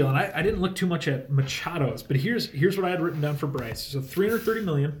this deal, and I didn't look too much at Machado's, but here's what I had written down for Bryce. So $330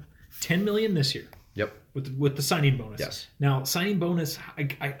 million, $10 million this year. Yep. With the signing bonus. Yes. Now, signing bonus,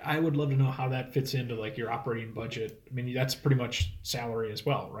 I would love to know how that fits into like your operating budget. I mean, that's pretty much salary as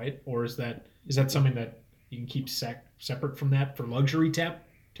well, right? Or is that something that you can keep separate from that for luxury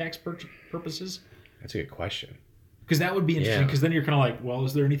tax purposes? That's a good question. Because that would be interesting. Because then you're kind of like, well,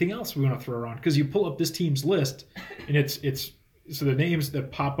 is there anything else we want to throw around? Because you pull up this team's list, and it's so the names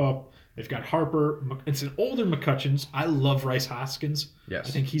that pop up. They've got Harper. It's an older McCutcheons. I love Rhys Hoskins. Yes.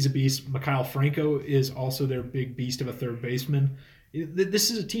 I think he's a beast. Mikhail Franco is also their big beast of a third baseman.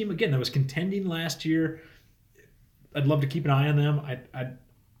 This is a team, again, that was contending last year. I'd love to keep an eye on them.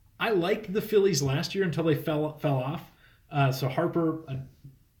 I liked the Phillies last year until they fell off. So Harper,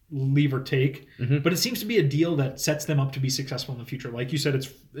 leave or take. Mm-hmm. But it seems to be a deal that sets them up to be successful in the future. Like you said,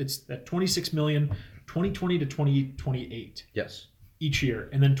 it's at $26 million, 2020 to 2028. Yes. Each year,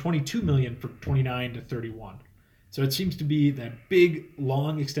 and then $22 million for 29 to 31. So it seems to be that big,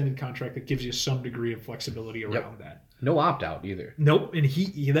 long, extended contract that gives you some degree of flexibility around that. No opt out either. Nope, and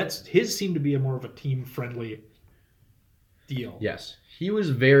his seemed to be a more of a team friendly deal. Yes, he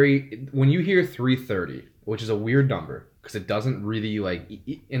was very. When you hear 330, which is a weird number because it doesn't really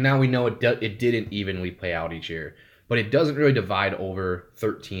and now we know it didn't evenly play out each year, but it doesn't really divide over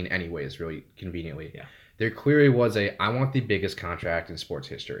 13 anyways, really conveniently. Yeah. There clearly was I want the biggest contract in sports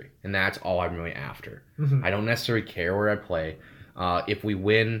history, and that's all I'm really after. Mm-hmm. I don't necessarily care where I play. If we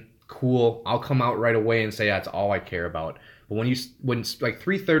win, cool. I'll come out right away and say that's all I care about. But when like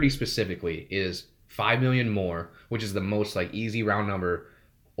 330 specifically is $5 million more, which is the most like easy round number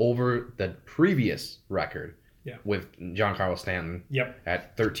over the previous record with Giancarlo Stanton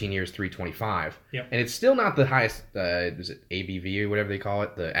at 13 years, 325. Yep. And it's still not the highest, is it ABV or whatever they call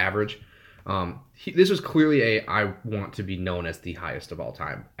it, the average. This was clearly I want to be known as the highest of all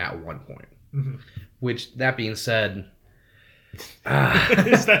time at one point. Mm-hmm. Which, that being said,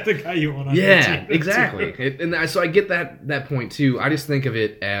 is that the guy you want on your team? Exactly. So I get that point too. I just think of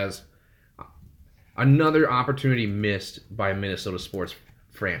it as another opportunity missed by a Minnesota sports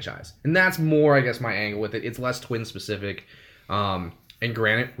franchise, and that's more, I guess, my angle with it. It's less Twin specific. And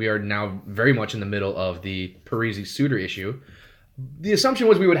granted, we are now very much in the middle of the Parisi Suter issue. The assumption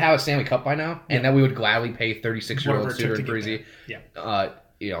was we would have a Stanley Cup by now, and that we would gladly pay 36-year-old Suter and Parisi.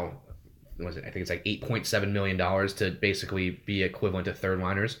 Was it? I think it's like $8.7 million to basically be equivalent to third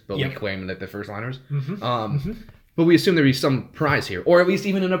liners, but we claim that they're first liners. Mm-hmm. But we assume there'd be some prize here, or at least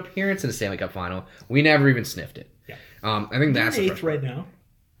even an appearance in the Stanley Cup final. We never even sniffed it. Yeah. I think that's the eighth right now.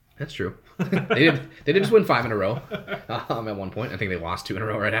 That's true. They did just win 5 in a row at one point. I think they lost 2 in a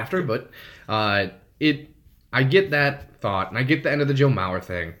row right after, but I get that thought, and I get the end of the Joe Mauer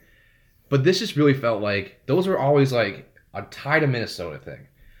thing, but this just really felt like those were always like a tie to Minnesota thing.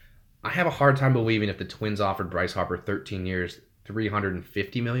 I have a hard time believing if the Twins offered Bryce Harper 13 years,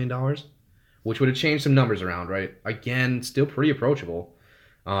 $350 million, which would have changed some numbers around, right? Again, still pretty approachable,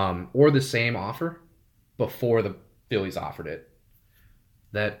 or the same offer before the Phillies offered it,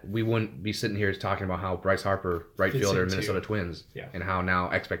 that we wouldn't be sitting here talking about how Bryce Harper, right fielder, Minnesota Twins, and how now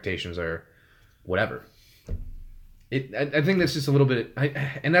expectations are whatever. I think that's just a little bit,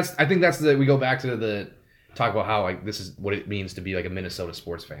 we go back to the talk about how like this is what it means to be like a Minnesota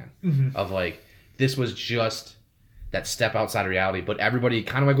sports fan, of like this was just that step outside of reality. But everybody,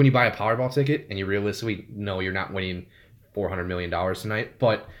 kind of like when you buy a Powerball ticket and you realistically know you're not winning $400 million tonight,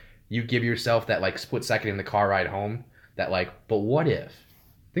 but you give yourself that like split second in the car ride home that like, but what if?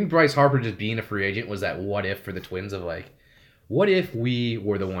 I think Bryce Harper just being a free agent was that what if for the Twins of like, what if we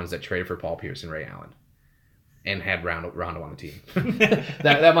were the ones that traded for Paul Pierce and Ray Allen and had Rondo on the team?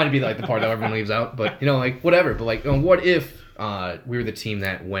 that might be like the part that everyone leaves out, but like whatever. But like, what if we were the team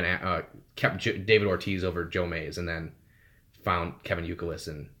that kept David Ortiz over Joe Mays and then found Kevin Youkilis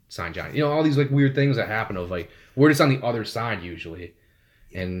and signed Johnny? All these like weird things that happen of like we're just on the other side usually,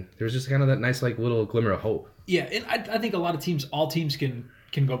 and there's just kind of that nice like little glimmer of hope. Yeah, and I think a lot of all teams can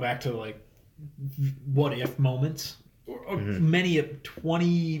go back to like what if moments. Or many of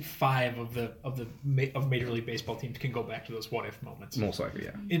 25 of Major League Baseball teams can go back to those what if moments. Most likely,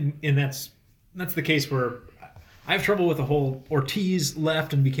 yeah. And that's the case where I have trouble with the whole Ortiz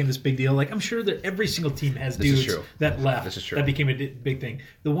left and became this big deal. Like I'm sure that every single team has dudes that left. This is true. That became a big thing.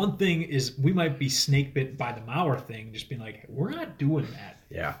 The one thing is we might be snake bit by the Mauer thing, just being like we're not doing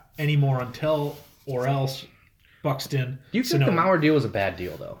that anymore until or else Buxton. Do you think the Mauer deal was a bad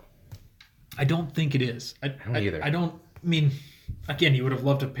deal though? I don't think it is. I don't either. I mean, again, you would have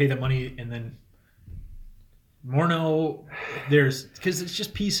loved to pay the money and then Morneau, because it's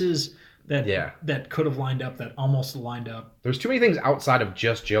just pieces that could have lined up, that almost lined up. There's too many things outside of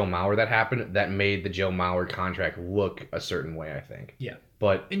just Joe Mauer that happened that made the Joe Mauer contract look a certain way, I think. Yeah.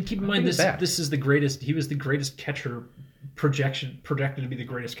 And keep in mind, this is the greatest. He was the greatest catcher projected to be the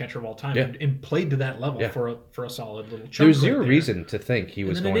greatest catcher of all time, and played to that level for a solid little chunk. There's zero reason to think he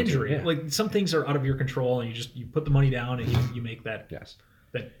was going an injury. to. Yeah. Like, some things are out of your control, and you put the money down and you make that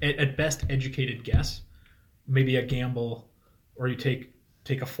that at best educated guess, maybe a gamble, or you take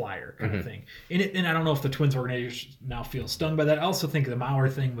a flyer kind of thing. And I don't know if the Twins organization now feels stung by that. I also think the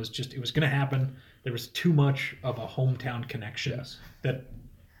Mauer thing was it was going to happen. There was too much of a hometown connection that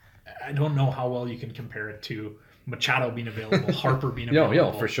I don't know how well you can compare it to Machado being available, Harper being available.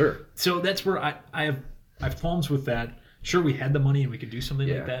 No, for sure. So that's where I have qualms with that. Sure, we had the money and we could do something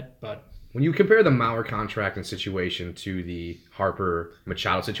like that, but when you compare the Mauer contract and situation to the Harper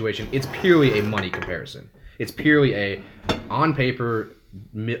Machado situation, it's purely a money comparison. It's purely a, on paper,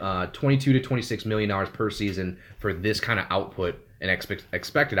 $22 to $26 million per season for this kind of output and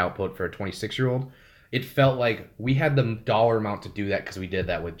expected output for a 26-year-old. It felt like we had the dollar amount to do that because we did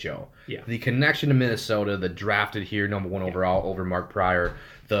that with Joe. Yeah. The connection to Minnesota, the drafted here, number 1 overall over Mark Pryor,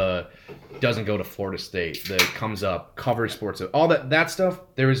 the doesn't go to Florida State, the comes up, covers sports, all that stuff,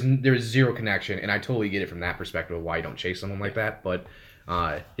 there is zero connection, and I totally get it from that perspective of why you don't chase someone like that, but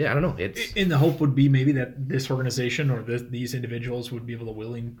I don't know. And the hope would be maybe that this organization or these individuals would be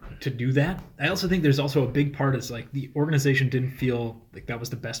willing to do that. I also think there's also a big part is like the organization didn't feel like that was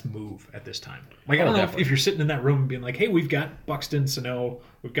the best move at this time. Like, I don't know if you're sitting in that room and being like, hey, we've got Buxton, Sano,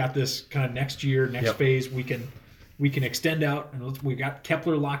 we've got this kind of next phase, we can extend out, and we've got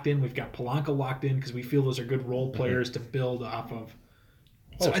Kepler locked in, we've got Polanco locked in because we feel those are good role players to build off of.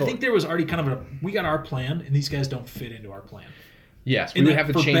 So I think there was already kind of we got our plan, and these guys don't fit into our plan. Yes, we would have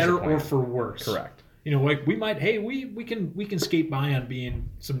to change for better the plan. or for worse. Correct. Like we might, we can skate by on being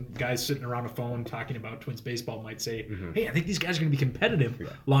some guys sitting around a phone talking about Twins baseball might say, hey, I think these guys are going to be competitive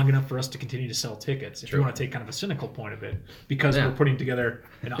long enough for us to continue to sell tickets. If you want to take kind of a cynical point of it, because we're putting together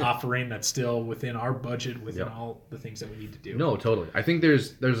an offering that's still within our budget, within all the things that we need to do. No, totally. I think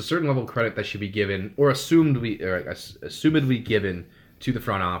there's a certain level of credit that should be given or assumedly given to the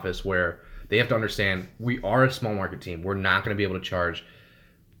front office where they have to understand we are a small market team. We're not going to be able to charge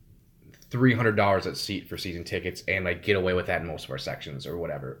 $300 a seat for season tickets and get away with that in most of our sections or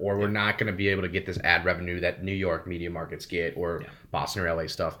whatever. Or we're not going to be able to get this ad revenue that New York media markets get or Boston or LA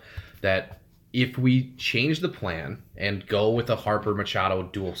stuff. That if we change the plan and go with a Harper Machado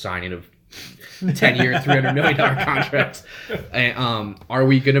dual signing of 10-year, $300 million contracts, are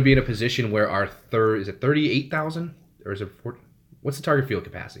we going to be in a position where our is it 38,000 or is it 40? What's the target field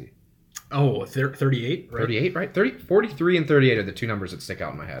capacity? Oh, 38, right? 38, right? 43 and 38 are the two numbers that stick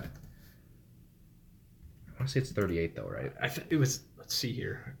out in my head. I want to say it's 38, though, right? It was, let's see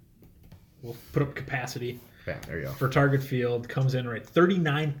here. We'll put up capacity. Yeah, there you go. For target field, comes in right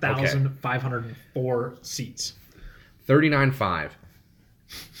 39,504 seats. 39.5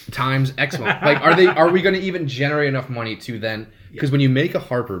 times X amount. Are we going to even generate enough money to then? Because when you make a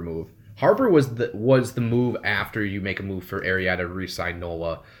Harper move, Harper was the move after you make a move for Arrieta, re-sign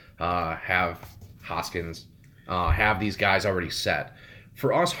Nola, have Hoskins, have these guys already set.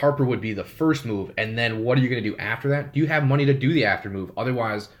 For us, Harper would be the first move, and then what are you going to do after that? Do you have money to do the after move?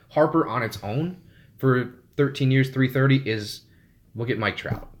 Otherwise, Harper on its own for 13 years, 330 is look at Mike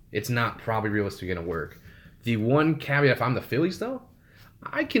Trout. It's not probably realistically going to work. The one caveat, if I'm the Phillies, though,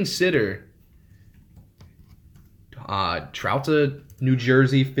 I consider Trout's a New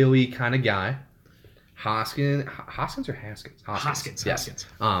Jersey, Philly kind of guy. Hoskins or Haskins? Hoskins. Yes.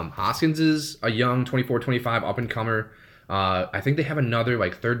 Hoskins is a young 24, 25 up-and-comer. I think they have another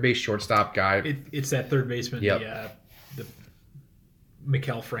third base shortstop guy. It's that third baseman, the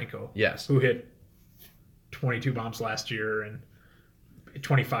Maikel Franco. Yes. Who hit 22 bombs last year and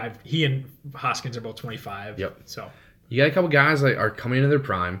 25. He and Hoskins are both 25. Yep. So you got a couple guys that are coming into their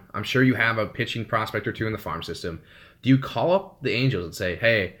prime. I'm sure you have a pitching prospect or two in the farm system. Do you call up the Angels and say,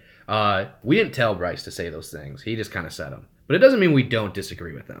 hey, we didn't tell Bryce to say those things. He just kind of said them. But it doesn't mean we don't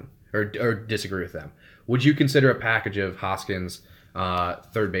disagree with them or disagree with them. Would you consider a package of Hoskins,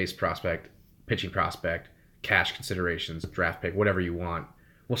 third base prospect, pitching prospect, cash considerations, draft pick, whatever you want?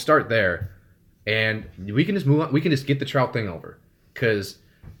 We'll start there, and we can just move on. We can just get the Trout thing over because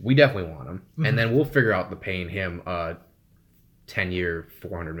we definitely want him, and then we'll figure out the paying him a 10-year,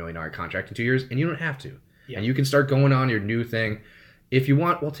 $400 million contract in 2 years, and you don't have to. Yeah. And you can start going on your new thing. If you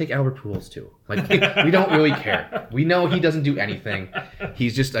want, we'll take Albert Pujols too. We don't really care. We know he doesn't do anything.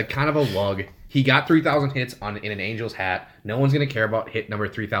 He's just a kind of a lug. He got 3,000 hits in an Angels hat. No one's gonna care about hit number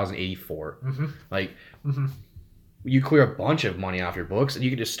 3,084. you clear a bunch of money off your books and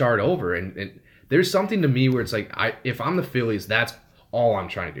you can just start over. And there's something to me where it's like, if I'm the Phillies, that's all I'm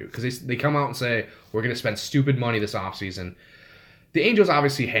trying to do. Because they come out and say, we're going to spend stupid money this offseason. The Angels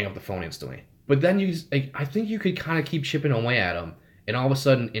obviously hang up the phone instantly. But then I think you could kind of keep chipping away at them. And all of a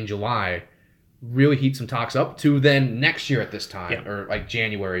sudden, in July, really heat some talks up to then next year at this time, or like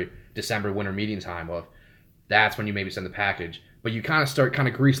January, December, winter meeting time of, that's when you maybe send the package. But you kind of start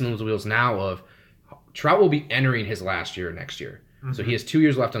greasing those wheels now of, Trout will be entering his last year next year. Mm-hmm. So he has 2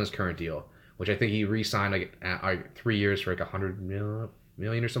 years left on his current deal, which I think he re-signed like 3 years for like $100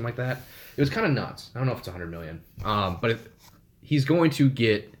 million or something like that. It was kind of nuts. I don't know if it's $100 million. But he's going to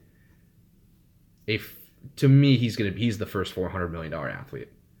get to me, he's the first $400 million athlete.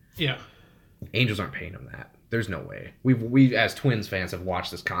 Yeah. Angels aren't paying him that. There's no way. We as Twins fans have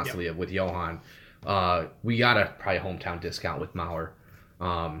watched this constantly with Johan. We got a probably hometown discount with Mauer.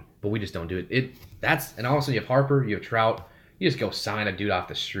 But we just don't do it. And all of a sudden you have Harper, you have Trout. You just go sign a dude off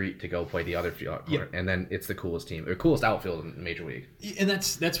the street to go play the other field, and then it's the coolest team, or coolest outfield in Major League. And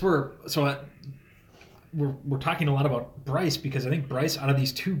that's where we're talking a lot about Bryce, because I think Bryce out of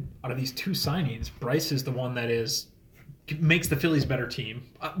these two signings, Bryce is the one that makes the Phillies better team.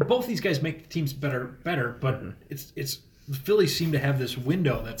 Both these guys make the teams better, but it's the Phillies seem to have this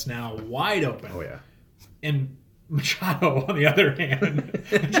window that's now wide open. Oh yeah, and Machado, on the other hand,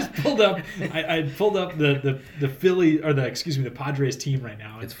 I just pulled up. I pulled up the Philly or the Padres team right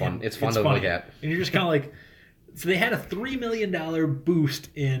now. It's fun. It's fun to look at. And you're just kind of like, so they had a $3 million boost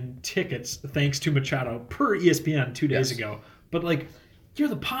in tickets thanks to Machado per ESPN 2 days ago. But like, you're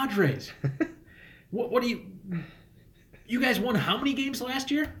the Padres. What do you guys won how many games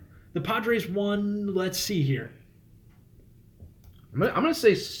last year? The Padres won. Let's see here. I'm gonna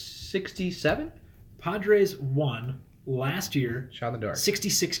say 67. Padres won last year. Shot in the dark.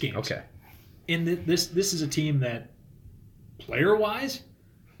 66 games. Okay. And this is a team that, player-wise,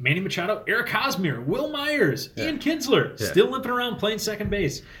 Manny Machado, Eric Hosmer, Will Myers, Ian Kinsler, still limping around playing second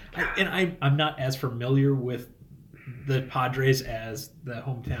base. I'm not as familiar with the Padres as the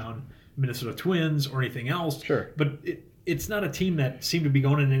hometown Minnesota Twins or anything else. Sure. But it's not a team that seemed to be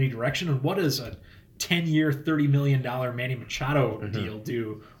going in any direction. And what is a 10-year, $30 million Manny Machado deal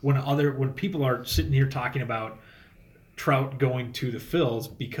do when people are sitting here talking about Trout going to the Phils,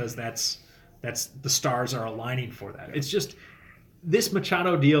 because that's the stars are aligning for that. It's just this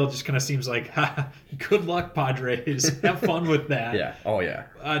Machado deal just kind of seems like, good luck, Padres. Have fun with that. Yeah. Oh yeah.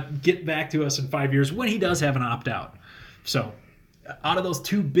 Get back to us in 5 years when he does have an opt-out. So out of those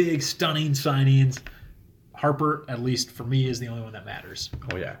two big stunning signings, Harper, at least for me, is the only one that matters.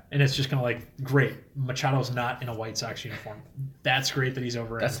 Oh, yeah. And it's just kind of like, great, Machado's not in a White Sox uniform. That's great that he's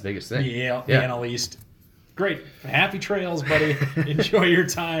over That's the biggest thing. The AL East. Great. Happy trails, buddy. Enjoy your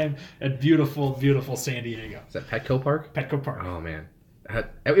time at beautiful, beautiful San Diego. Is that Petco Park? Petco Park. Oh, man.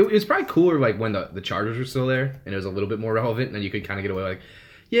 It was probably cooler like when the Chargers were still there, and it was a little bit more relevant, and then you could kind of get away like,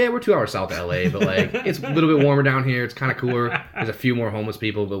 yeah, we're 2 hours south of LA, but like it's a little bit warmer down here. It's kind of cooler. There's a few more homeless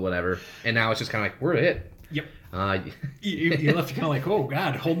people, but whatever. And now it's just kind of like, we're it. Yep. You left kind of like, oh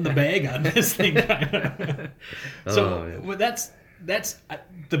God, holding the bag on this thing. So that's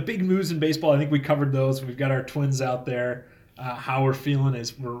the big news in baseball. I think we covered those. We've got our Twins out there. How we're feeling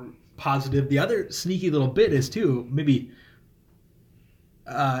is we're positive. The other sneaky little bit is too maybe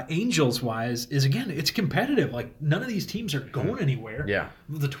Angels wise is, again, it's competitive. Like none of these teams are going anywhere. Yeah.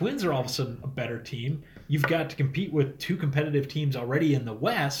 The Twins are all of a sudden a better team. You've got to compete with two competitive teams already in the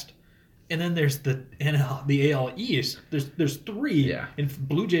West. And then there's the AL East. There's three. Yeah. And if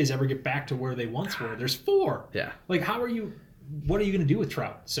Blue Jays ever get back to where they once were, there's four. Yeah. Like, what are you going to do with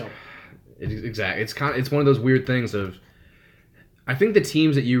Trout? So, exactly. It's one of those weird things of, I think the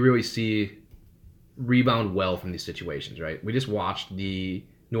teams that you really see rebound well from these situations, right? We just watched the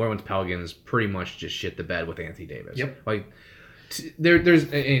New Orleans Pelicans pretty much just shit the bed with Anthony Davis. Yep. Like,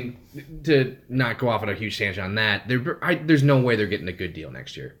 there's and to not go off on a huge tangent on that, there's no way they're getting a good deal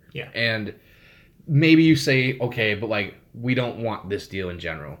next year. Yeah. And maybe you say, okay, but like we don't want this deal in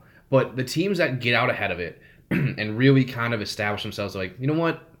general. But the teams that get out ahead of it and really kind of establish themselves, like, you know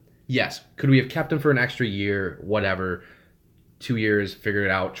what? Yes, could we have kept him for an extra year, whatever, 2 years, figured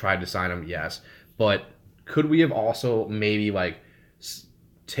it out, tried to sign him? Yes. But could we have also maybe like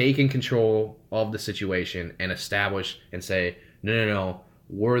taken control of the situation and establish and say, no,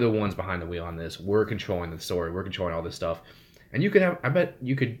 we're the ones behind the wheel on this. We're controlling the story. We're controlling all this stuff. And you could have, I bet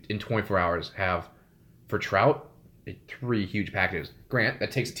you could in 24 hours have, for Trout, 3 huge packages. Grant,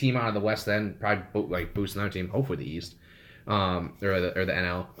 that takes a team out of the West then, probably like boost another team, hopefully the East, or the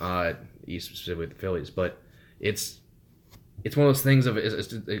NL, East specifically the Phillies. But it's one of those things of,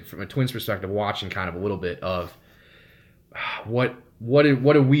 from a Twins perspective, watching kind of a little bit of, what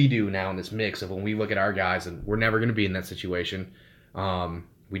do we do now in this mix of when we look at our guys, and we're never going to be in that situation.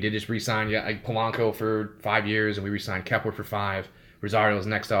 We did just re-sign Polanco for 5 years, and we re-signed Kepler for 5. Rosario's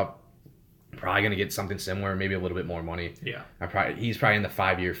next up. Probably going to get something similar, maybe a little bit more money. Yeah. He's probably in the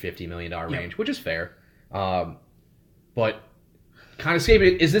 5-year, $50 million range, which is fair. But kind of escape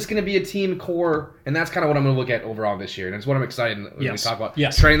it. Is this going to be a team core? And that's kind of what I'm going to look at overall this year. And that's what I'm excited when we talk about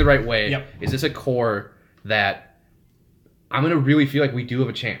training the right way. Yep. Is this a core that I'm going to really feel like we do have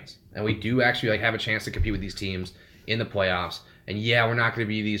a chance? And we do actually have a chance to compete with these teams in the playoffs. And yeah, we're not going to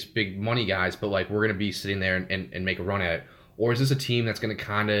be these big money guys, but we're going to be sitting there and make a run at it. Or is this a team that's going to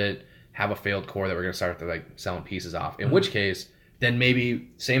kind of have a failed core that we're going to start to selling pieces off? In which case, then maybe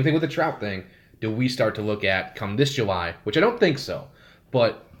same thing with the Trout thing. Do we start to look at come this July, which I don't think so,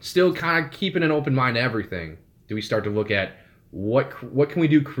 but still kind of keeping an open mind to everything. Do we start to look at what can we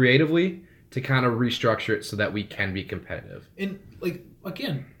do creatively to kind of restructure it so that we can be competitive? And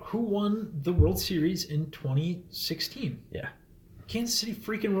again, who won the World Series in 2016? Yeah. Kansas City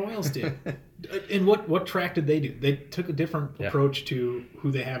freaking Royals did. And what track did they do? They took a different approach to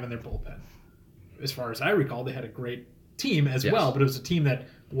who they have in their bullpen. As far as I recall, they had a great team as well, but it was a team that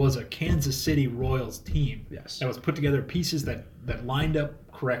was a Kansas City Royals team. Yes. That was put together pieces that lined up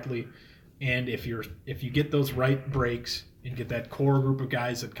correctly. And if you get those right breaks and get that core group of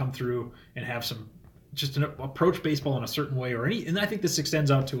guys that come through and have some just an approach baseball in a certain way and I think this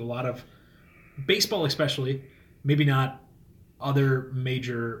extends out to a lot of baseball, especially, maybe not other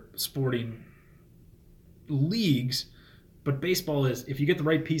major sporting leagues, but baseball is, if you get the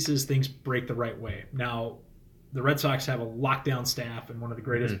right pieces, things break the right way. Now, the Red Sox have a lockdown staff and one of the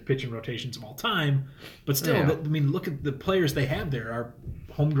greatest pitching rotations of all time, but still, look at the players they have there are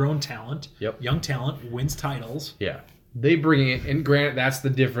homegrown talent, young talent, wins titles. Yeah. They bring in, and granted, that's the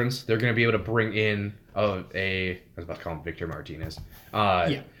difference. They're going to be able to bring in I was about to call him Victor Martinez.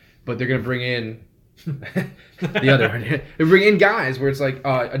 But they're going to bring in the other one. They bring in guys where it's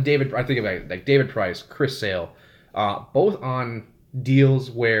a David. I think about David Price, Chris Sale, both on deals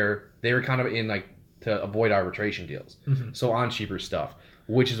where they were kind of in to avoid arbitration deals, so on cheaper stuff.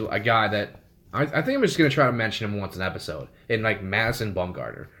 Which is a guy that I think I'm just gonna try to mention him once an episode. In Madison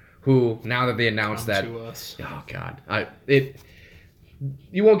Bumgarner, who now that they announced oh god,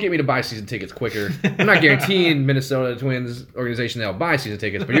 you won't get me to buy season tickets quicker. I'm not guaranteeing Minnesota Twins organization they'll buy season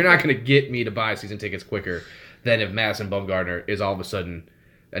tickets, but you're not going to get me to buy season tickets quicker than if Madison Bumgarner is all of a sudden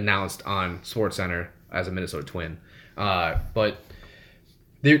announced on SportsCenter as a Minnesota Twin. But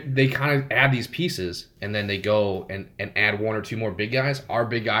they kind of add these pieces, and then they go and add one or two more big guys. Our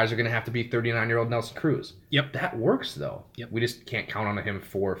big guys are going to have to be 39-year-old Nelson Cruz. Yep. That works, though. Yep. We just can't count on him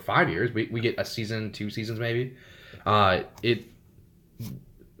for 5 years. We get a season, 2 seasons maybe.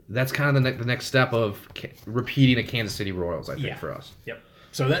 That's kind of the next step of repeating a Kansas City Royals, I think, for us. Yep.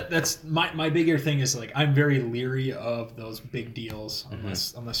 So that's my bigger thing is I'm very leery of those big deals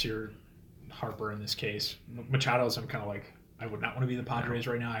unless you're Harper in this case. Machado's, I'm kind of I would not want to be the Padres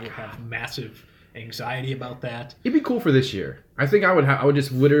right now. I would have massive anxiety about that. It'd be cool for this year. I think I would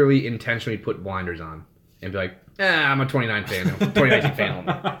just literally intentionally put blinders on and be I'm a 2019 fan.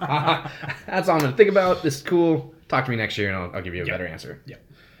 That's all I'm going to think about. This is cool. Talk to me next year, and I'll give you a better answer. Yeah,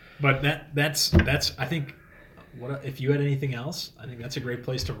 but that's I think. What if you had anything else? I think that's a great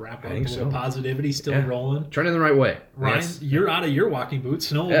place to wrap up. Positivity still rolling. Trending the right way. Ryan, you're out of your walking boots.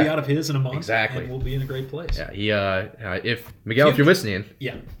 Snow will be out of his in a month. Exactly. And we'll be in a great place. Yeah. If Miguel, if you're listening,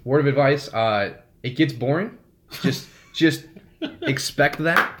 word of advice: it gets boring. Just expect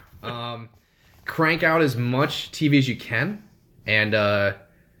that. Crank out as much TV as you can, and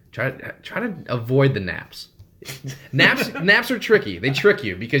try to avoid the naps. Naps are tricky. They trick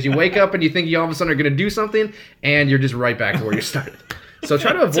you because you wake up and you think you all of a sudden are going to do something, and you're just right back to where you started. So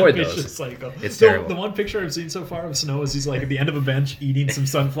try to avoid those. Cycle. It's terrible. The one picture I've seen so far of Snow is he's at the end of a bench eating some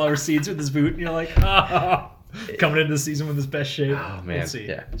sunflower seeds with his boot, and you're coming into the season with his best shape. Oh man,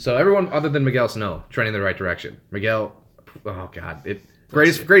 yeah. So everyone other than Miguel Sano trending in the right direction. Miguel, oh god,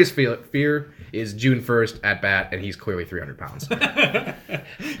 greatest fear is June 1st at bat, and he's clearly 300 pounds.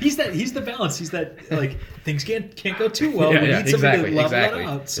 He's the balance. He's that things can't go too well. We need somebody to level it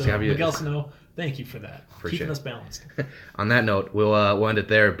out. So Miguel Sano, thank you for that. Keeping us balanced. On that note, we'll end it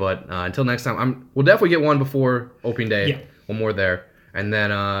there. But until next time, we'll definitely get one before opening day. Yeah. One more there, and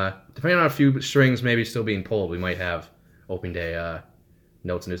then depending on a few strings maybe still being pulled, we might have opening day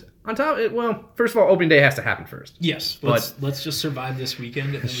notes and news. On top, first of all, opening day has to happen first. Yes, let's just survive this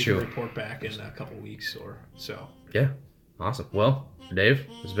weekend, and then we can report back in a couple weeks or so. Yeah, awesome. Well, Dave,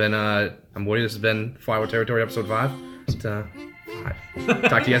 it's been I'm Woody. This has been Flyover Territory episode 5.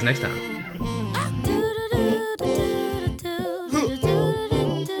 Talk to you guys next time.